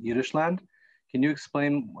in Yiddish Land. Can you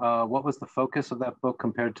explain what was the focus of that book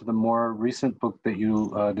compared to the more recent book that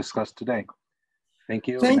you discussed today? Thank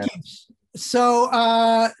you. Thank you. So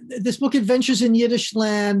this book, Adventures in Yiddish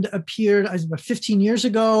Land, appeared about 15 years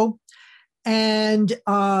ago, and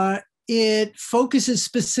it focuses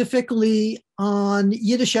specifically on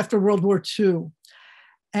Yiddish after World War II.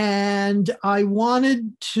 And I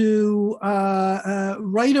wanted to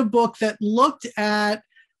write a book that looked at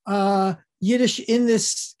Yiddish in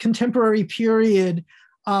this contemporary period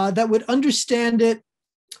that would understand it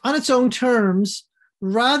on its own terms,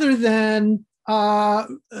 rather than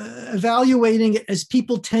evaluating it as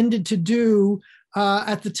people tended to do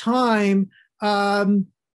at the time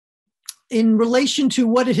in relation to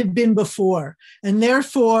what it had been before. And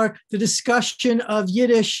therefore, the discussion of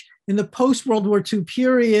Yiddish in the post-World War II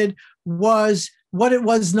period was what it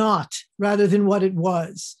was not, rather than what it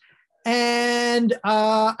was. And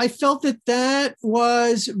I felt that that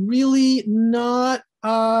was really not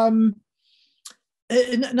a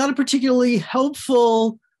particularly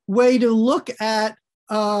helpful way to look at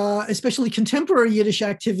especially contemporary Yiddish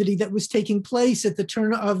activity that was taking place at the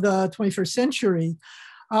turn of the 21st century,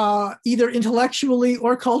 either intellectually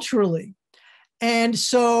or culturally. And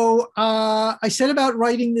so I set about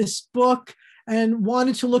writing this book and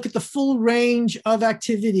wanted to look at the full range of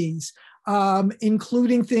activities,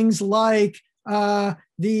 including things like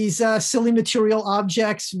these silly material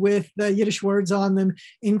objects with Yiddish words on them,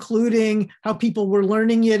 including how people were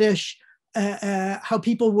learning Yiddish, how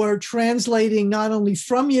people were translating not only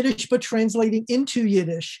from Yiddish, but translating into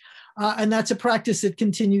Yiddish. And that's a practice that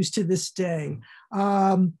continues to this day.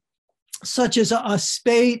 Such as a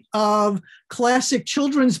spate of classic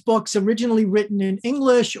children's books originally written in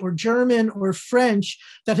English or German or French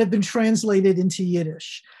that have been translated into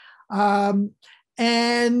Yiddish. It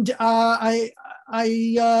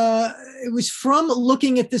was from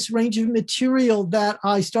looking at this range of material that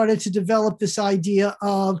I started to develop this idea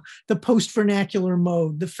of the post-vernacular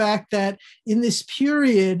mode. The fact that in this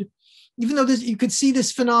period, even though you could see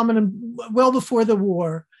this phenomenon well before the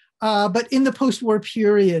war, but in the post-war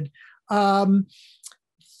period,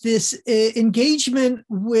 this engagement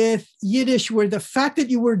with Yiddish, where the fact that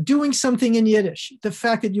you were doing something in Yiddish, the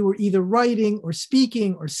fact that you were either writing or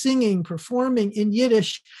speaking or singing, performing in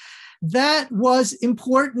Yiddish, that was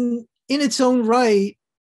important in its own right,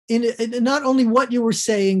 in not only what you were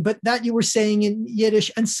saying, but that you were saying in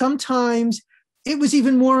Yiddish. And sometimes it was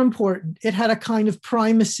even more important. It had a kind of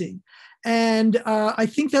primacy. And I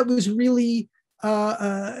think that was really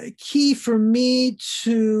key for me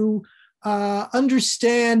to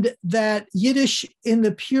understand that Yiddish in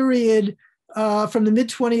the period from the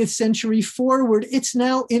mid-20th century forward, it's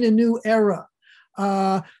now in a new era.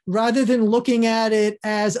 Rather than looking at it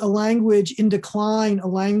as a language in decline, a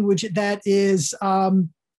language that is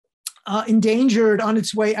endangered on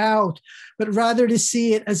its way out, but rather to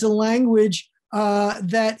see it as a language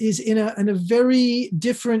that is in a very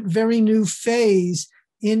different, very new phase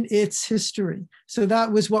in its history. So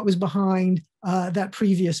that was what was behind that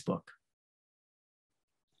previous book.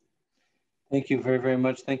 Thank you very, very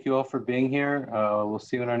much. Thank you all for being here. We'll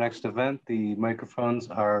see you in our next event. The microphones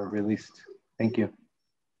are released. Thank you.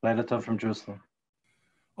 Laila Tov from Jerusalem.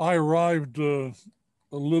 I arrived a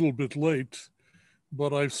little bit late,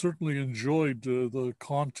 but I've certainly enjoyed the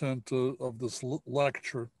content of this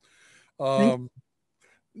lecture. And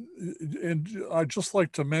I'd just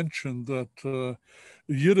like to mention that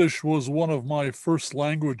Yiddish was one of my first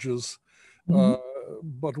languages.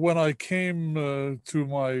 But when I came to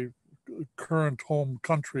my current home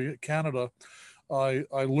country, Canada, I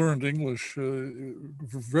learned English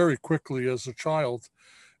very quickly as a child.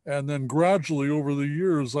 And then gradually over the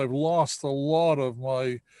years, I've lost a lot of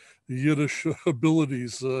my Yiddish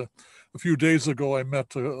abilities. A few days ago, I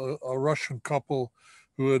met a Russian couple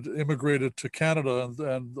who had immigrated to Canada,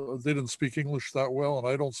 and they didn't speak English that well, and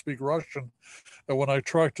I don't speak Russian. And when I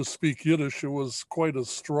tried to speak Yiddish, it was quite a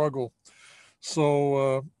struggle.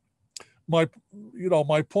 So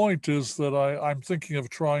my point is that I'm thinking of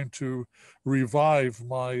trying to revive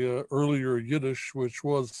my earlier Yiddish, which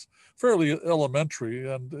was fairly elementary,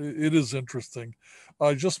 and it is interesting.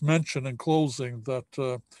 I just mentioned in closing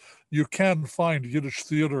that you can find Yiddish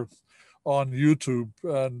theater on YouTube,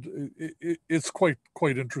 and it's quite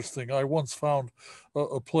interesting. I once found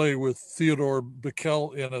a play with Theodore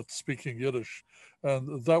Bickel in it speaking Yiddish,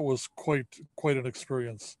 and that was quite an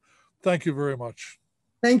experience. Thank you very much.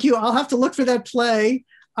 Thank you. I'll have to look for that play.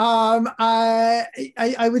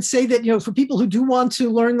 I would say that, for people who do want to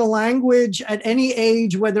learn the language at any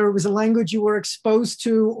age, whether it was a language you were exposed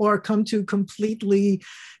to or come to completely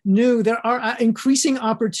new, there are increasing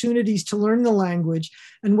opportunities to learn the language.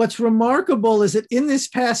 And what's remarkable is that in this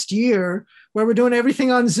past year, where we're doing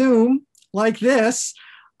everything on Zoom like this,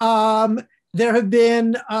 there have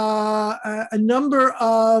been a number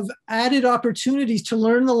of added opportunities to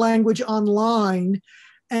learn the language online.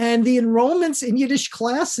 And the enrollments in Yiddish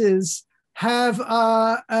classes have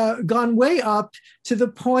gone way up to the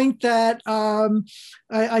point that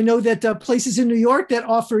I know that places in New York that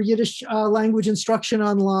offer Yiddish language instruction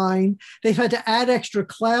online, they've had to add extra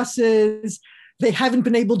classes. They haven't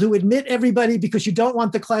been able to admit everybody because you don't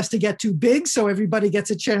want the class to get too big so everybody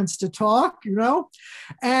gets a chance to talk,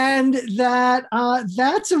 and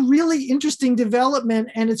that's a really interesting development.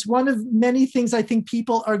 And it's one of many things I think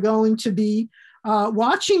people are going to be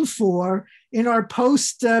watching for in our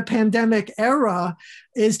post-pandemic era,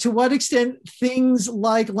 is to what extent things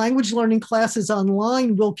like language learning classes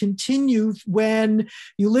online will continue when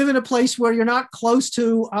you live in a place where you're not close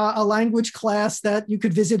to a language class that you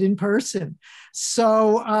could visit in person.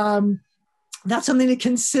 So that's something to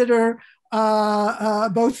consider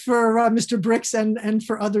both for Mr. Bricks and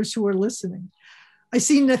for others who are listening. I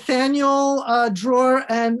see Nathaniel Dror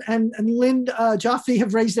and Lynn Jaffe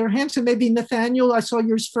have raised their hands. So maybe Nathaniel, I saw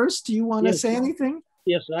yours first. Do you want to say anything?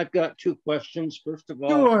 Yes, I've got two questions. First of all,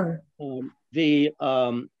 sure. In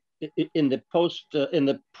the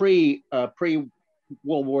pre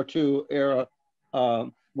World War II era,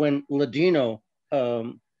 when Ladino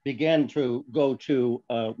began to go to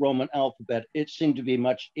Roman alphabet, it seemed to be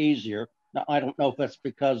much easier. Now, I don't know if that's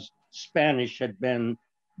because Spanish had been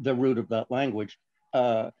the root of that language.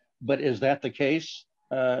 But is that the case?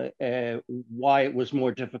 Why it was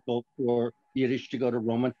more difficult for Yiddish to go to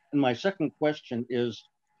Roman? And my second question is,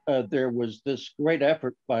 there was this great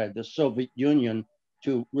effort by the Soviet Union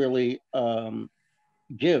to really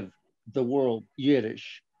give the world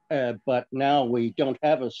Yiddish, but now we don't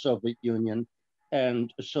have a Soviet Union.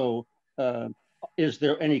 And so is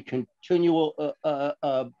there any continual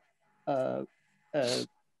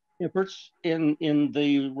efforts in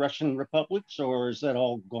the Russian republics, or is that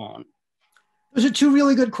all gone? Those are two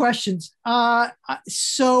really good questions.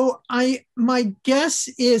 So my guess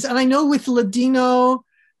is, and I know with Ladino,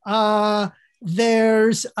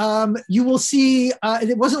 there's, you will see,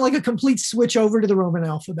 it wasn't like a complete switch over to the Roman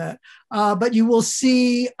alphabet, but you will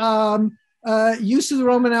see use of the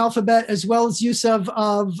Roman alphabet as well as use of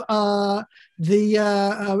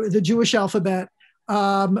the Jewish alphabet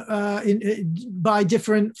by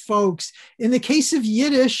different folks. In the case of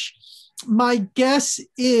Yiddish, my guess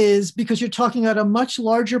is, because you're talking about a much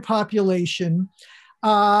larger population,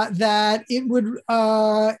 that it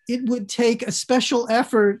would take a special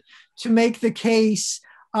effort to make the case.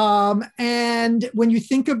 And when you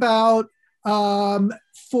think about,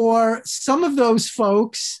 for some of those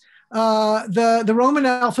folks, the Roman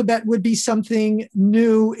alphabet would be something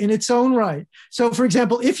new in its own right. So, for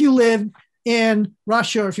example, if you live in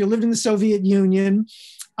Russia, or if you lived in the Soviet Union,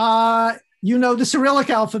 you know the Cyrillic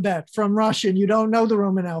alphabet from Russian. You don't know the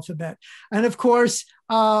Roman alphabet. And of course,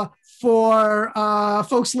 for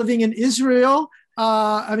folks living in Israel,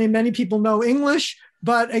 many people know English,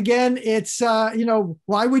 but again, it's,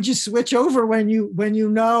 why would you switch over when you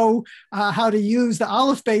know how to use the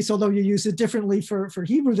Aleph base, although you use it differently for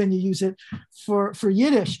Hebrew than you use it for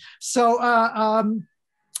Yiddish. So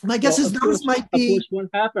my guess is those might be. Of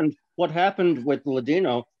course, what happened with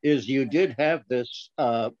Ladino is you did have this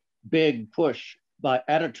big push by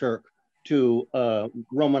Ataturk to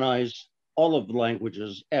Romanize all of the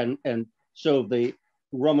languages, and so the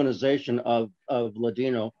Romanization of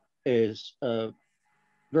Ladino is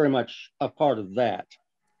very much a part of that.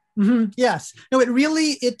 Mm-hmm. Yes. No,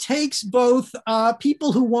 it takes both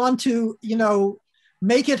people who want to,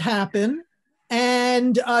 make it happen,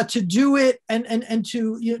 and to do it and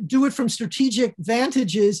to do it from strategic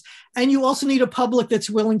vantages. And you also need a public that's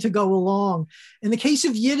willing to go along. In the case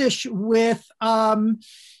of Yiddish, with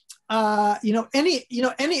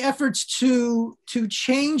any efforts to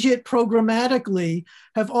change it programmatically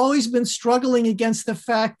have always been struggling against the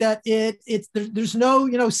fact that there's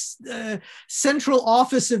no central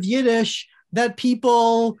office of Yiddish that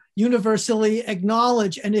people universally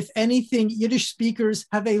acknowledge. And if anything, Yiddish speakers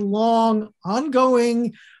have a long,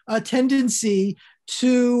 ongoing tendency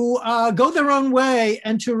to go their own way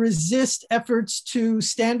and to resist efforts to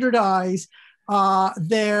standardize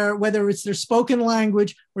whether it's their spoken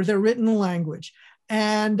language or their written language.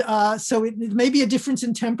 And so it may be a difference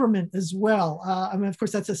in temperament as well. I mean, of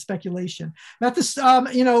course, that's a speculation. About this,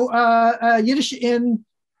 Yiddish in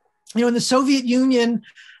the Soviet Union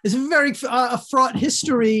is a very fraught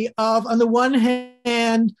history of, on the one hand,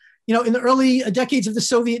 in the early decades of the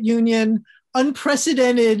Soviet Union,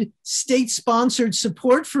 unprecedented state-sponsored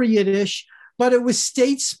support for Yiddish, but it was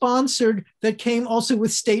state-sponsored that came also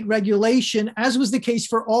with state regulation, as was the case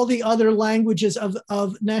for all the other languages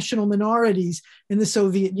of national minorities in the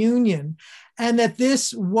Soviet Union. And that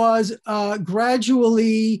this was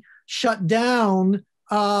gradually shut down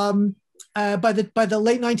by the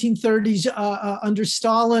late 1930s under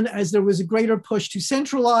Stalin, as there was a greater push to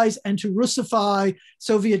centralize and to Russify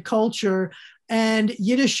Soviet culture. And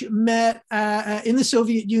Yiddish met in the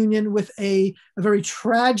Soviet Union with a very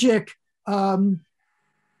tragic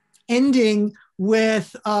ending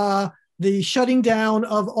with the shutting down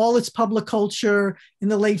of all its public culture in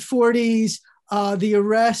the late 40s, the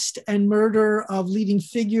arrest and murder of leading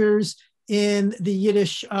figures in the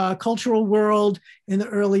Yiddish cultural world in the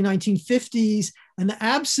early 1950s, and the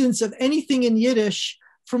absence of anything in Yiddish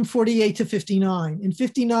from 48 to 59. In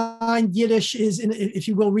 59, Yiddish is, if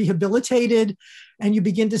you will, rehabilitated, and you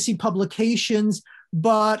begin to see publications,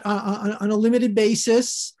 but on a limited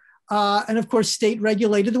basis, and of course, state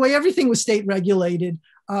regulated, the way everything was state regulated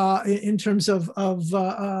in terms of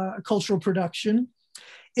cultural production.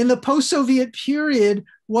 In the post-Soviet period,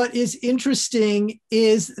 what is interesting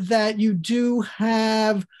is that you do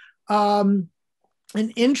have an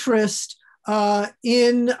interest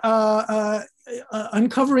in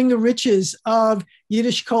uncovering the riches of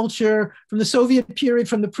Yiddish culture from the Soviet period,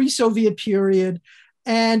 from the pre-Soviet period.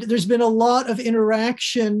 And there's been a lot of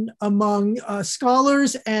interaction among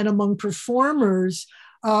scholars and among performers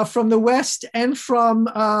from the West and from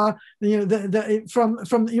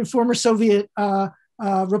former Soviet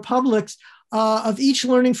republics, of each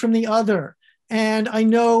learning from the other. And I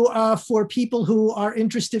know for people who are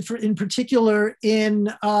interested in particular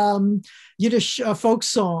in Yiddish folk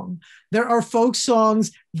song, there are folk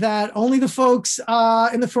songs that only the folks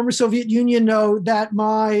in the former Soviet Union know, that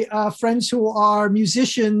my friends who are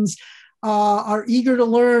musicians are eager to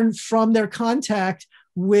learn from their contact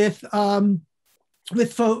with folks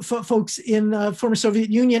in the former Soviet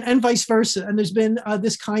Union, and vice versa. And there's been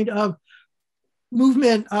this kind of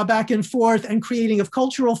movement back and forth and creating of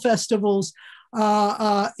cultural festivals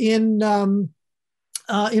in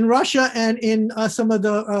Russia and in some of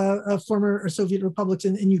the former Soviet republics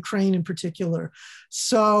in Ukraine in particular.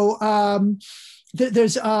 So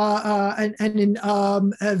there's and in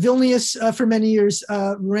Vilnius for many years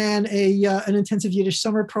ran an intensive Yiddish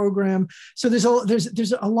summer program. So there's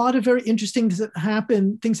a lot of very interesting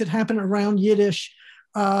things that happen around Yiddish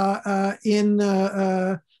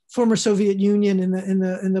in former Soviet Union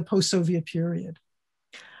in the post-Soviet period.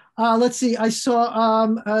 Let's see, I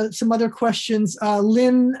saw some other questions.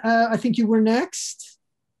 Lynn, I think you were next.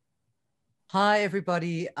 Hi,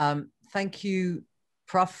 everybody. Thank you,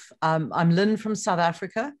 Prof. I'm Lynn from South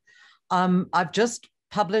Africa. I've just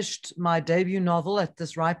published my debut novel at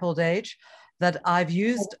this ripe old age that I've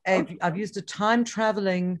used a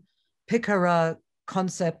time-traveling Pikara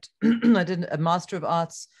concept. I did a Master of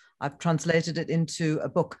Arts. I've translated it into a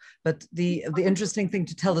book, but the interesting thing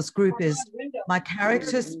to tell this group is my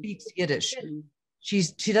character speaks Yiddish. She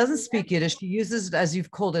doesn't speak Yiddish. She uses it, as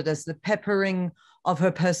you've called it, as the peppering of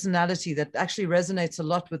her personality that actually resonates a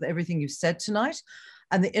lot with everything you've said tonight.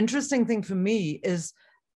 And the interesting thing for me is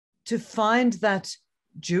to find that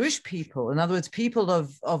Jewish people, in other words, people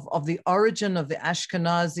of the origin of the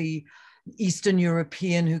Ashkenazi Eastern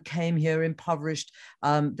European who came here impoverished.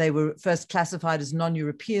 They were first classified as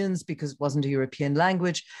non-Europeans because it wasn't a European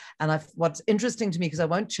language. And what's interesting to me, because I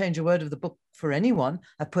won't change a word of the book for anyone,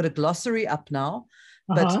 I've put a glossary up now,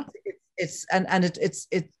 but it's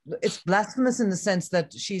blasphemous in the sense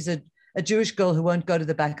that she's a Jewish girl who won't go to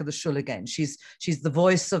the back of the shul again. She's the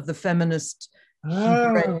voice of the feminist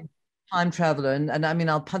time traveler. And I mean,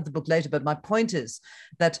 I'll punt the book later, but my point is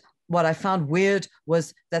that what I found weird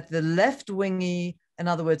was that the left-wingy, in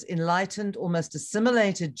other words, enlightened, almost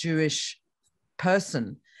assimilated Jewish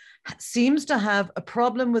person seems to have a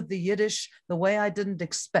problem with the Yiddish the way I didn't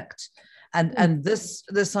expect. And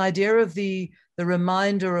this idea of the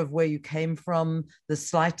reminder of where you came from, the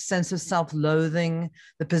slight sense of self-loathing,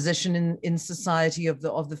 the position in society of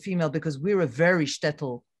the female, because we're a very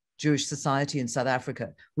shtetl Jewish society in South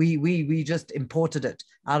Africa. We just imported it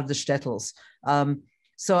out of the shtetls.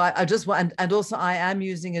 So I just want, and also I am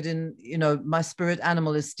using it in, my spirit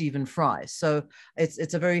animal is Stephen Fry. So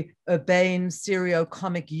it's a very urbane,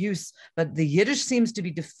 serio-comic use, but the Yiddish seems to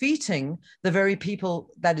be defeating the very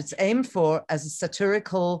people that it's aimed for as a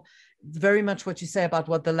satirical, very much what you say about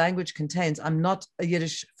what the language contains. I'm not a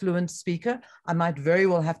Yiddish fluent speaker. I might very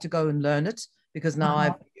well have to go and learn it because now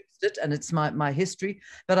I've used it and it's my history.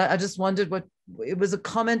 But I just wondered it was a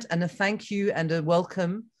comment and a thank you and a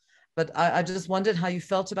welcome. But I just wondered how you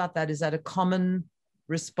felt about that. Is that a common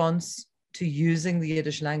response to using the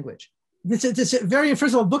Yiddish language? This is very,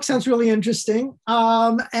 first of all, the book sounds really interesting. There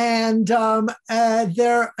are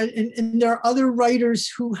other writers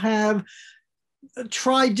who have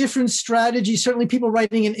tried different strategies, certainly people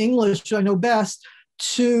writing in English, which I know best,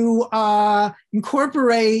 to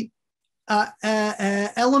incorporate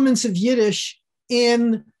elements of Yiddish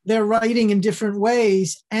in their writing in different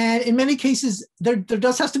ways. And in many cases, there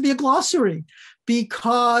does have to be a glossary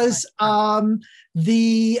because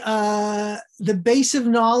the base of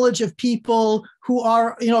knowledge of people who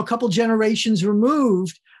are, a couple generations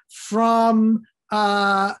removed from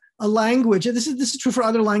a language, and this is true for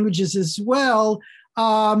other languages as well,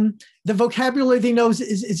 the vocabulary they know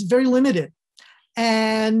is very limited.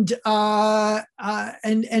 And what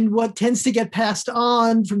tends to get passed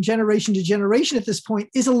on from generation to generation at this point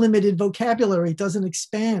is a limited vocabulary. It doesn't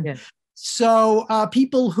expand. Yeah. So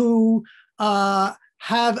people who have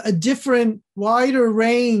a different, wider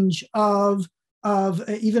range of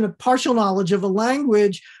even a partial knowledge of a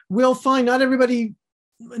language will find not everybody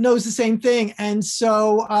knows the same thing. And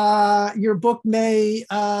so your book may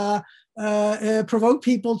provoke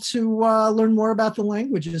people to learn more about the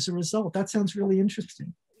language as a result. That sounds really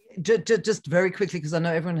interesting. Just very quickly, because I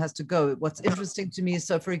know everyone has to go. What's interesting to me is,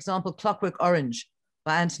 so for example, Clockwork Orange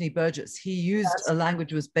by Anthony Burgess, he used a language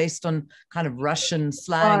that was based on kind of Russian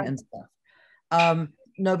slang and stuff.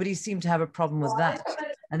 Nobody seemed to have a problem with that.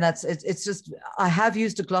 And it's just, I have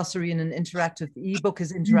used a glossary in an interactive, the ebook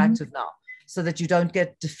is interactive now, so that you don't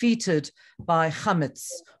get defeated by chametz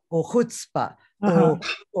or chutzpah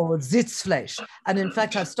or sitzfleisch. And in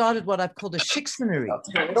fact, I've started what I've called a dictionary.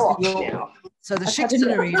 So the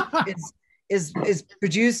dictionary is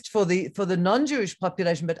produced for the non-Jewish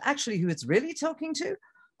population, but actually who it's really talking to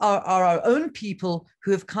are our own people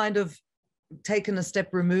who have kind of taken a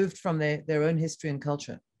step removed from their own history and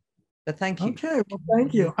culture. But thank you. Okay, well,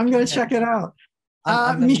 thank you. I'm going to check it out.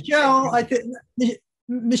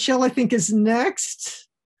 Michelle, I think, is next,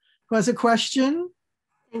 who has a question.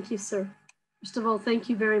 Thank you, sir. First of all, thank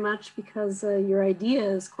you very much, because your idea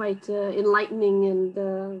is quite enlightening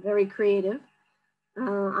and very creative.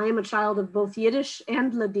 I am a child of both Yiddish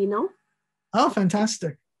and Ladino. Oh,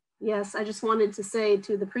 fantastic. Yes, I just wanted to say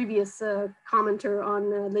to the previous commenter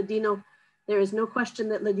on Ladino, there is no question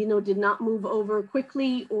that Ladino did not move over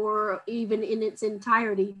quickly or even in its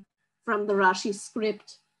entirety from the Rashi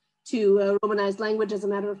script to Romanized language. As a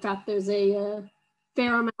matter of fact, there's a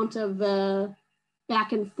fair amount of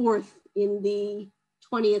back and forth in the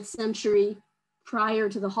 20th century prior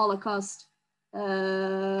to the Holocaust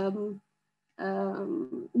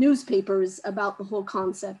newspapers about the whole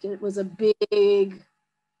concept. It was a big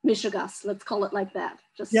mishigas, let's call it like that.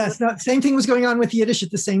 Same thing was going on with Yiddish at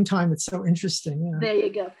the same time. It's so interesting. Yeah. There you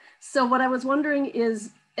go. So what I was wondering is,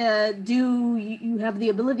 do you have the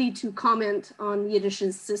ability to comment on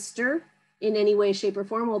Yiddish's sister in any way, shape, or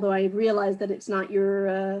form, although I realize that it's not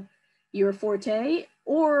your forte,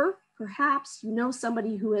 or perhaps you know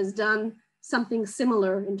somebody who has done something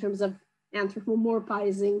similar in terms of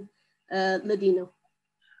anthropomorphizing Ladino?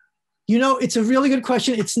 It's a really good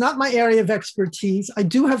question. It's not my area of expertise. I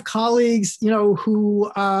do have colleagues,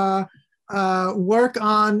 who work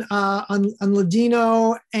on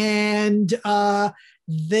Ladino, and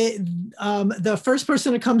the first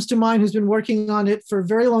person that comes to mind who's been working on it for a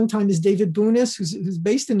very long time is David Bunis, who's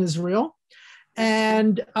based in Israel,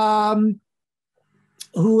 and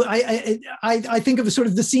who I think of as sort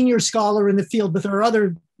of the senior scholar in the field, but there are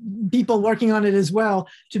other people working on it as well,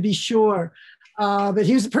 to be sure. But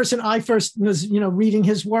he was the person I first was, reading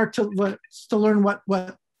his work to learn what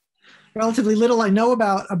relatively little I know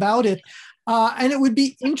about it. And it would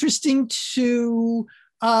be interesting to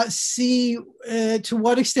see to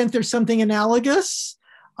what extent there's something analogous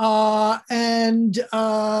and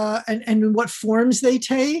what forms they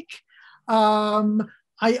take.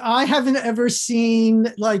 I haven't ever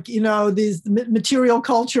seen like, these material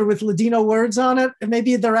culture with Ladino words on it. And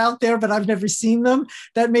maybe they're out there, but I've never seen them.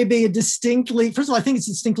 That may be first of all, I think it's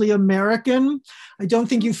distinctly American. I don't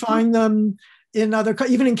think you find them in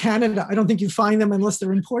even in Canada. I don't think you find them unless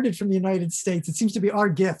they're imported from the United States. It seems to be our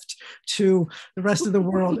gift to the rest of the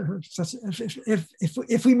world,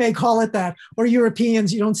 if we may call it that, or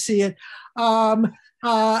Europeans, you don't see it.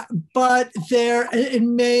 But it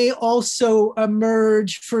may also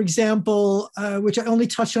emerge, for example, which I only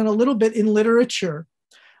touched on a little bit in literature,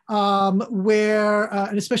 where,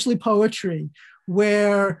 and especially poetry,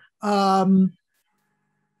 where, an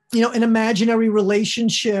imaginary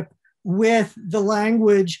relationship with the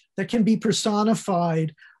language that can be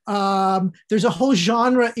personified. There's a whole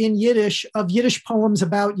genre in Yiddish of Yiddish poems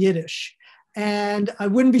about Yiddish. And I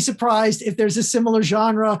wouldn't be surprised if there's a similar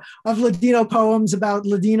genre of Ladino poems about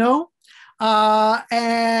Ladino, but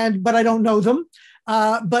I don't know them.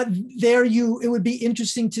 But it would be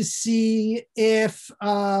interesting to see if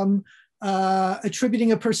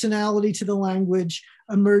attributing a personality to the language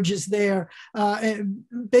emerges there.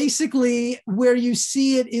 Basically, where you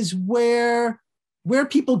see it is where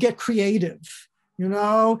people get creative.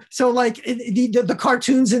 So like the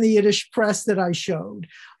cartoons in the Yiddish press that I showed.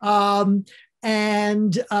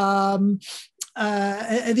 And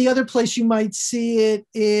the other place you might see it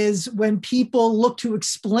is when people look to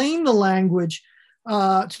explain the language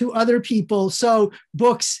to other people. So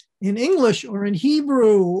books in English or in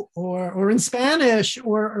Hebrew or in Spanish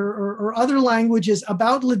or other languages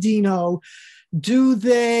about Ladino, do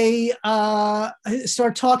they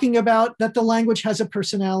start talking about that the language has a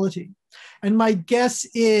personality? And my guess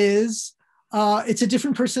is it's a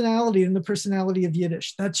different personality than the personality of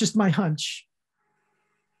Yiddish. That's just my hunch.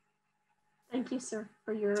 Thank you, sir,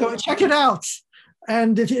 for your... So check it out.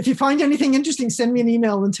 And if you find anything interesting, send me an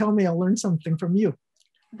email and tell me. I'll learn something from you.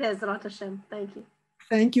 Bezrat Hashem. Thank you.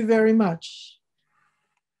 Thank you very much.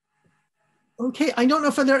 Okay, I don't know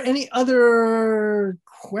if there are any other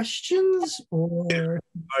questions or...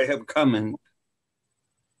 I have a comment.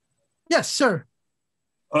 Yes, sir.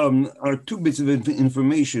 Are two bits of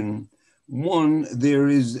information. One, there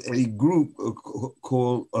is a group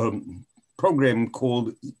called program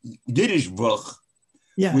called Yiddish Woch,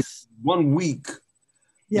 yes, with 1 week,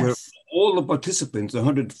 yes, where all the participants,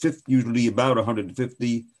 150, usually about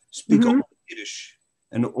 150, speak all Yiddish,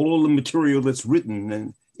 and all the material that's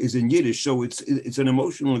written is in Yiddish. So it's an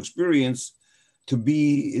emotional experience to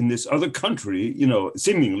be in this other country,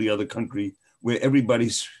 seemingly other country, where everybody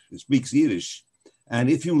speaks Yiddish. And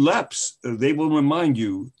if you lapse, they will remind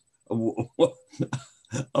you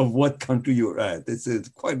of what country you're at. It's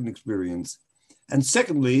quite an experience. And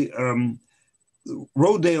secondly,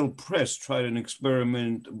 Rodale Press tried an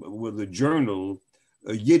experiment with a journal,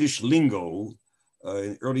 Yiddish Lingo,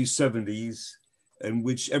 in early 70s, in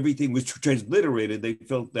which everything was transliterated. They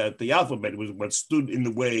felt that the alphabet was what stood in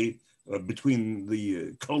the way between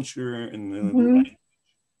the culture and the language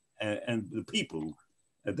and the people.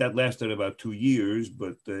 That lasted about 2 years,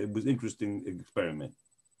 but it was an interesting experiment.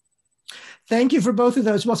 Thank you for both of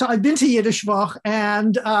those. Well, so I've been to Yiddish Woch,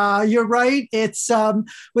 and you're right. It's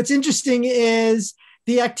what's interesting is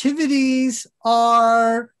the activities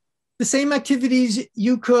are the same activities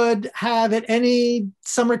you could have at any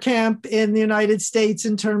summer camp in the United States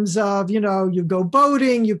in terms of, you go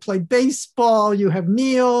boating, you play baseball, you have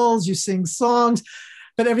meals, you sing songs,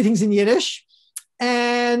 but everything's in Yiddish.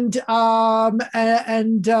 And I've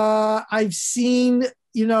seen,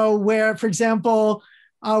 where, for example,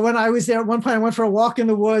 when I was there at one point, I went for a walk in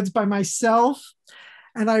the woods by myself,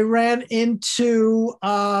 and I ran into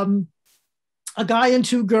a guy and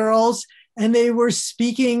two girls, and they were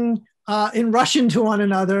speaking in Russian to one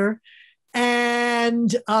another.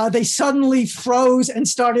 And they suddenly froze and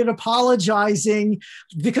started apologizing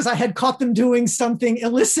because I had caught them doing something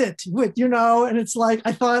illicit and it's like,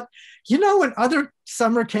 I thought, in other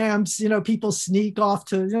summer camps, people sneak off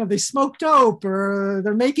to, they smoke dope or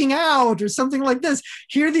they're making out or something like this.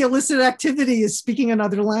 Here, the illicit activity is speaking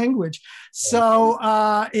another language. So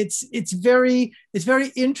it's very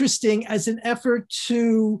interesting as an effort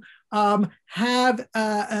to have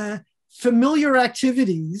familiar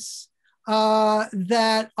activities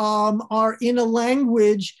that are in a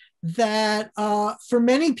language that for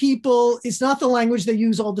many people is not the language they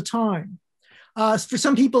use all the time. For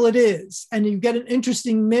some people it is, and you get an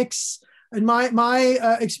interesting mix in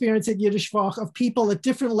my experience at Yiddish Woch of people at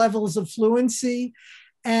different levels of fluency,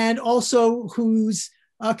 and also whose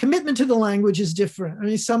commitment to the language is different. I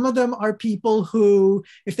mean, some of them are people who,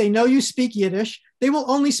 if they know you speak Yiddish, they will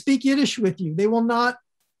only speak Yiddish with you. They will not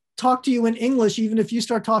talk to you in English, even if you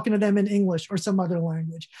start talking to them in English or some other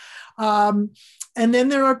language. And then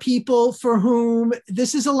there are people for whom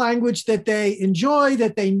this is a language that they enjoy,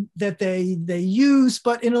 that they use,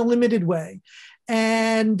 but in a limited way.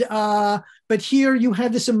 And but here you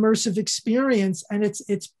have this immersive experience, and it's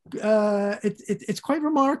quite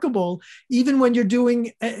remarkable. Even when you're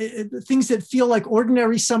doing things that feel like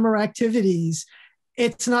ordinary summer activities,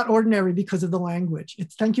 it's not ordinary because of the language.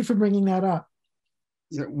 Thank you for bringing that up.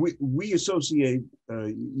 Yeah, we associate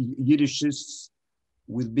Yiddishists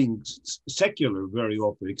with being secular very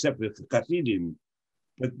often, except with Hasidim.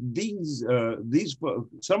 But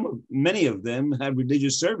many of them have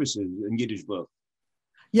religious services in Yiddish book.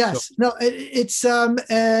 Yes, so. No, it's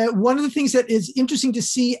one of the things that is interesting to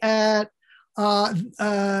see at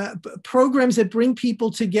programs that bring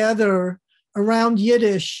people together around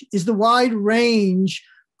Yiddish is the wide range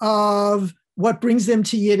of what brings them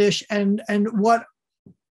to Yiddish and what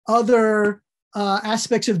other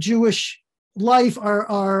aspects of Jewish life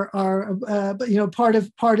are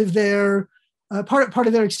part of their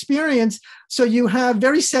experience. So you have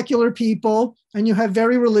very secular people and you have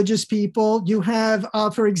very religious people. You have,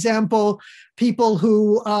 for example, people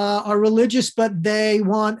who are religious, but they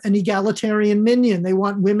want an egalitarian minyan. They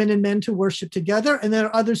want women and men to worship together. And there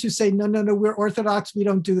are others who say, no, we're Orthodox. We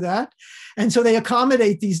don't do that. And so they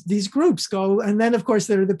accommodate these groups and then, of course,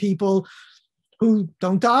 there are the people who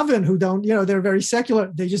don't daven, who don't, they're very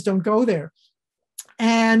secular. They just don't go there.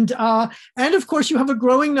 And of course, you have a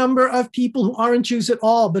growing number of people who aren't Jews at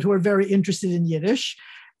all, but who are very interested in Yiddish,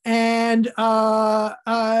 and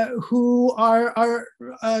who are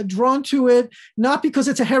drawn to it not because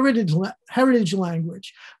it's a heritage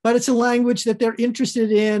language, but it's a language that they're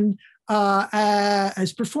interested in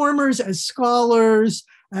as performers, as scholars,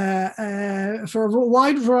 for a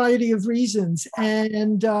wide variety of reasons,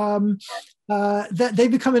 and that they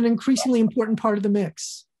become an increasingly important part of the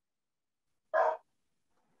mix.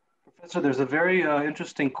 Professor, there's a very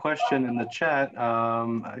interesting question in the chat.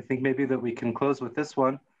 I think maybe that we can close with this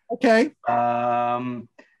one. Okay.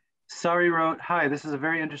 Sari wrote, "Hi, this is a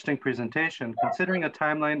very interesting presentation. Considering a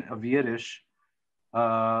timeline of Yiddish,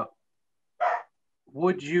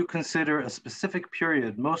 would you consider a specific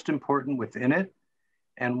period most important within it?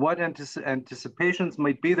 And what anticipations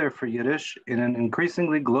might be there for Yiddish in an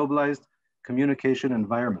increasingly globalized communication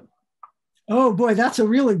environment?" Oh boy, that's a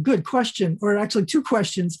really good question, or actually two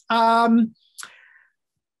questions.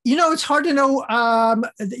 It's hard to know,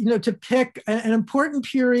 to pick an important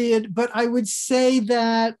period, but I would say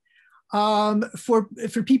that for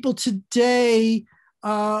people today,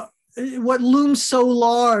 what looms so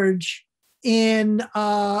large in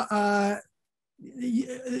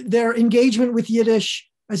their engagement with Yiddish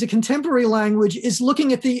as a contemporary language is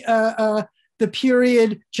looking at the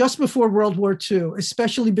period just before World War II,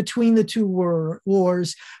 especially between the two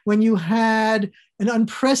wars, when you had an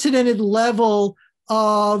unprecedented level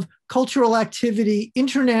of cultural activity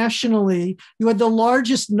internationally. You had the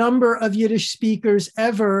largest number of Yiddish speakers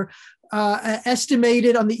ever,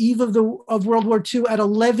 estimated on the eve of World War II at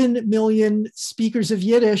 11 million speakers of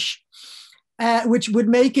Yiddish, which would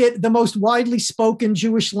make it the most widely spoken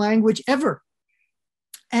Jewish language ever.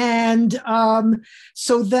 And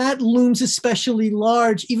so that looms especially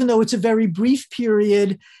large, even though it's a very brief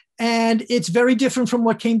period, and it's very different from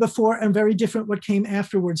what came before and very different what came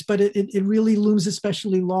afterwards, but it really looms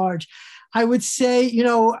especially large. I would say,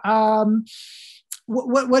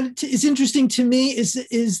 what is interesting to me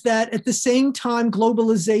is that at the same time,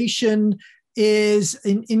 globalization is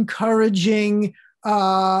encouraging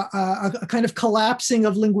a kind of collapsing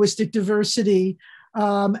of linguistic diversity.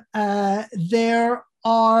 There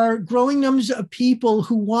are growing numbers of people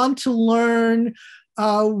who want to learn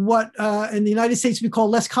what in the United States we call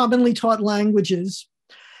less commonly taught languages.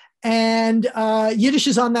 And Yiddish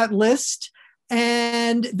is on that list.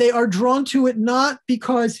 And they are drawn to it not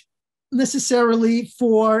because necessarily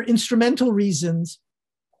for instrumental reasons,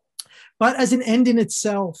 but as an end in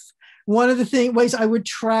itself. One of the ways I would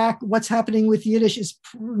track what's happening with Yiddish is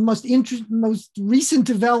most recent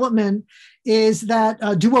development is that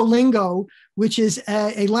Duolingo, which is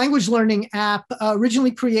a language learning app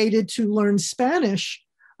originally created to learn Spanish,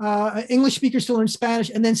 English speakers to learn Spanish,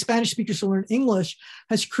 and then Spanish speakers to learn English,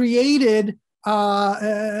 has created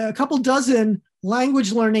a couple dozen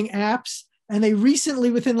language learning apps. And they recently,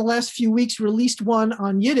 within the last few weeks, released one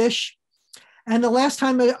on Yiddish. And the last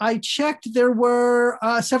time I checked, there were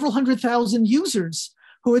several 100,000 users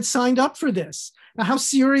who had signed up for this. Now, how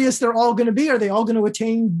serious they're all going to be? Are they all going to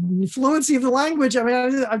attain fluency of the language? I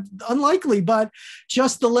mean, unlikely, but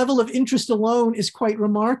just the level of interest alone is quite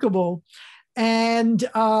remarkable. And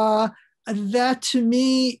that to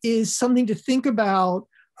me is something to think about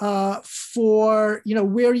for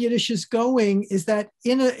where Yiddish is going. Is that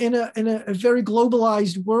in a very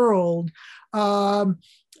globalized world,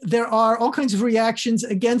 there are all kinds of reactions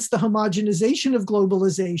against the homogenization of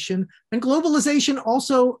globalization, and globalization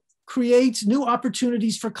also creates new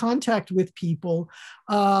opportunities for contact with people,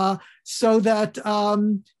 so that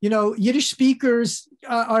Yiddish speakers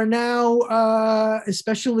are now,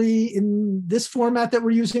 especially in this format that we're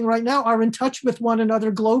using right now, are in touch with one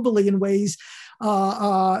another globally in ways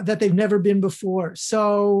that they've never been before.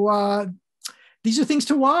 So these are things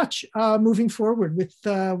to watch moving forward with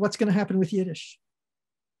what's going to happen with Yiddish.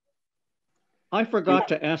 I forgot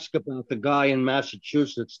to ask about the guy in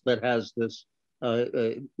Massachusetts that has this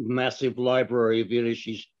massive library of Yiddish.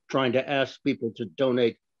 He's trying to ask people to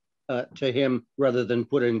donate to him rather than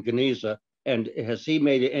put in Geniza. And has he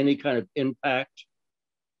made any kind of impact?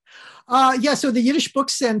 Yeah, so the Yiddish Book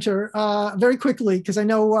Center, very quickly, because I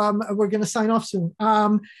know we're going to sign off soon,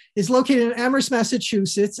 is located in Amherst,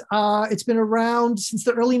 Massachusetts. It's been around since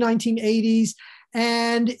the early 1980s.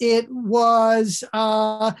 And it was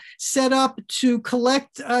set up to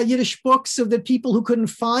collect Yiddish books so that people who couldn't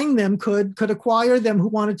find them could acquire them, who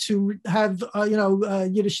wanted to have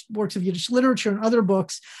Yiddish works of Yiddish literature and other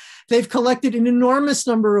books. They've collected an enormous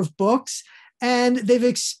number of books, and they've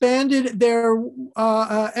expanded their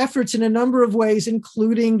efforts in a number of ways,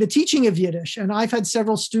 including the teaching of Yiddish. And I've had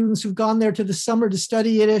several students who've gone there to the summer to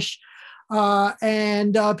study Yiddish,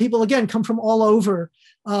 and people, again, come from all over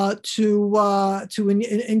to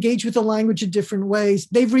engage with the language in different ways.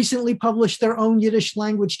 They've recently published their own Yiddish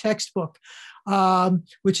language textbook,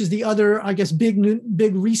 which is the other, I guess, big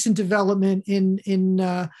recent development in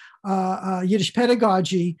Yiddish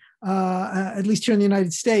pedagogy, at least here in the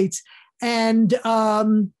United States. And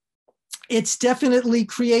it's definitely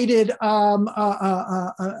created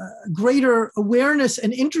a greater awareness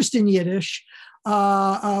and interest in Yiddish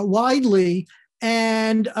widely,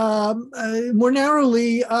 and more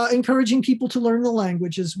narrowly, encouraging people to learn the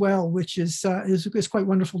language as well, which is quite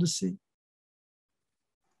wonderful to see.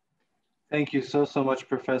 Thank you so much,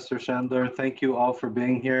 Professor Shandler. Thank you all for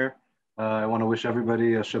being here. I want to wish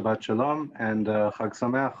everybody a Shabbat Shalom and Chag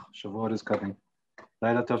Sameach. Shavuot is coming.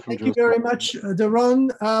 Thank you very much, Doron.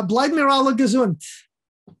 Bleib mir alle gesund.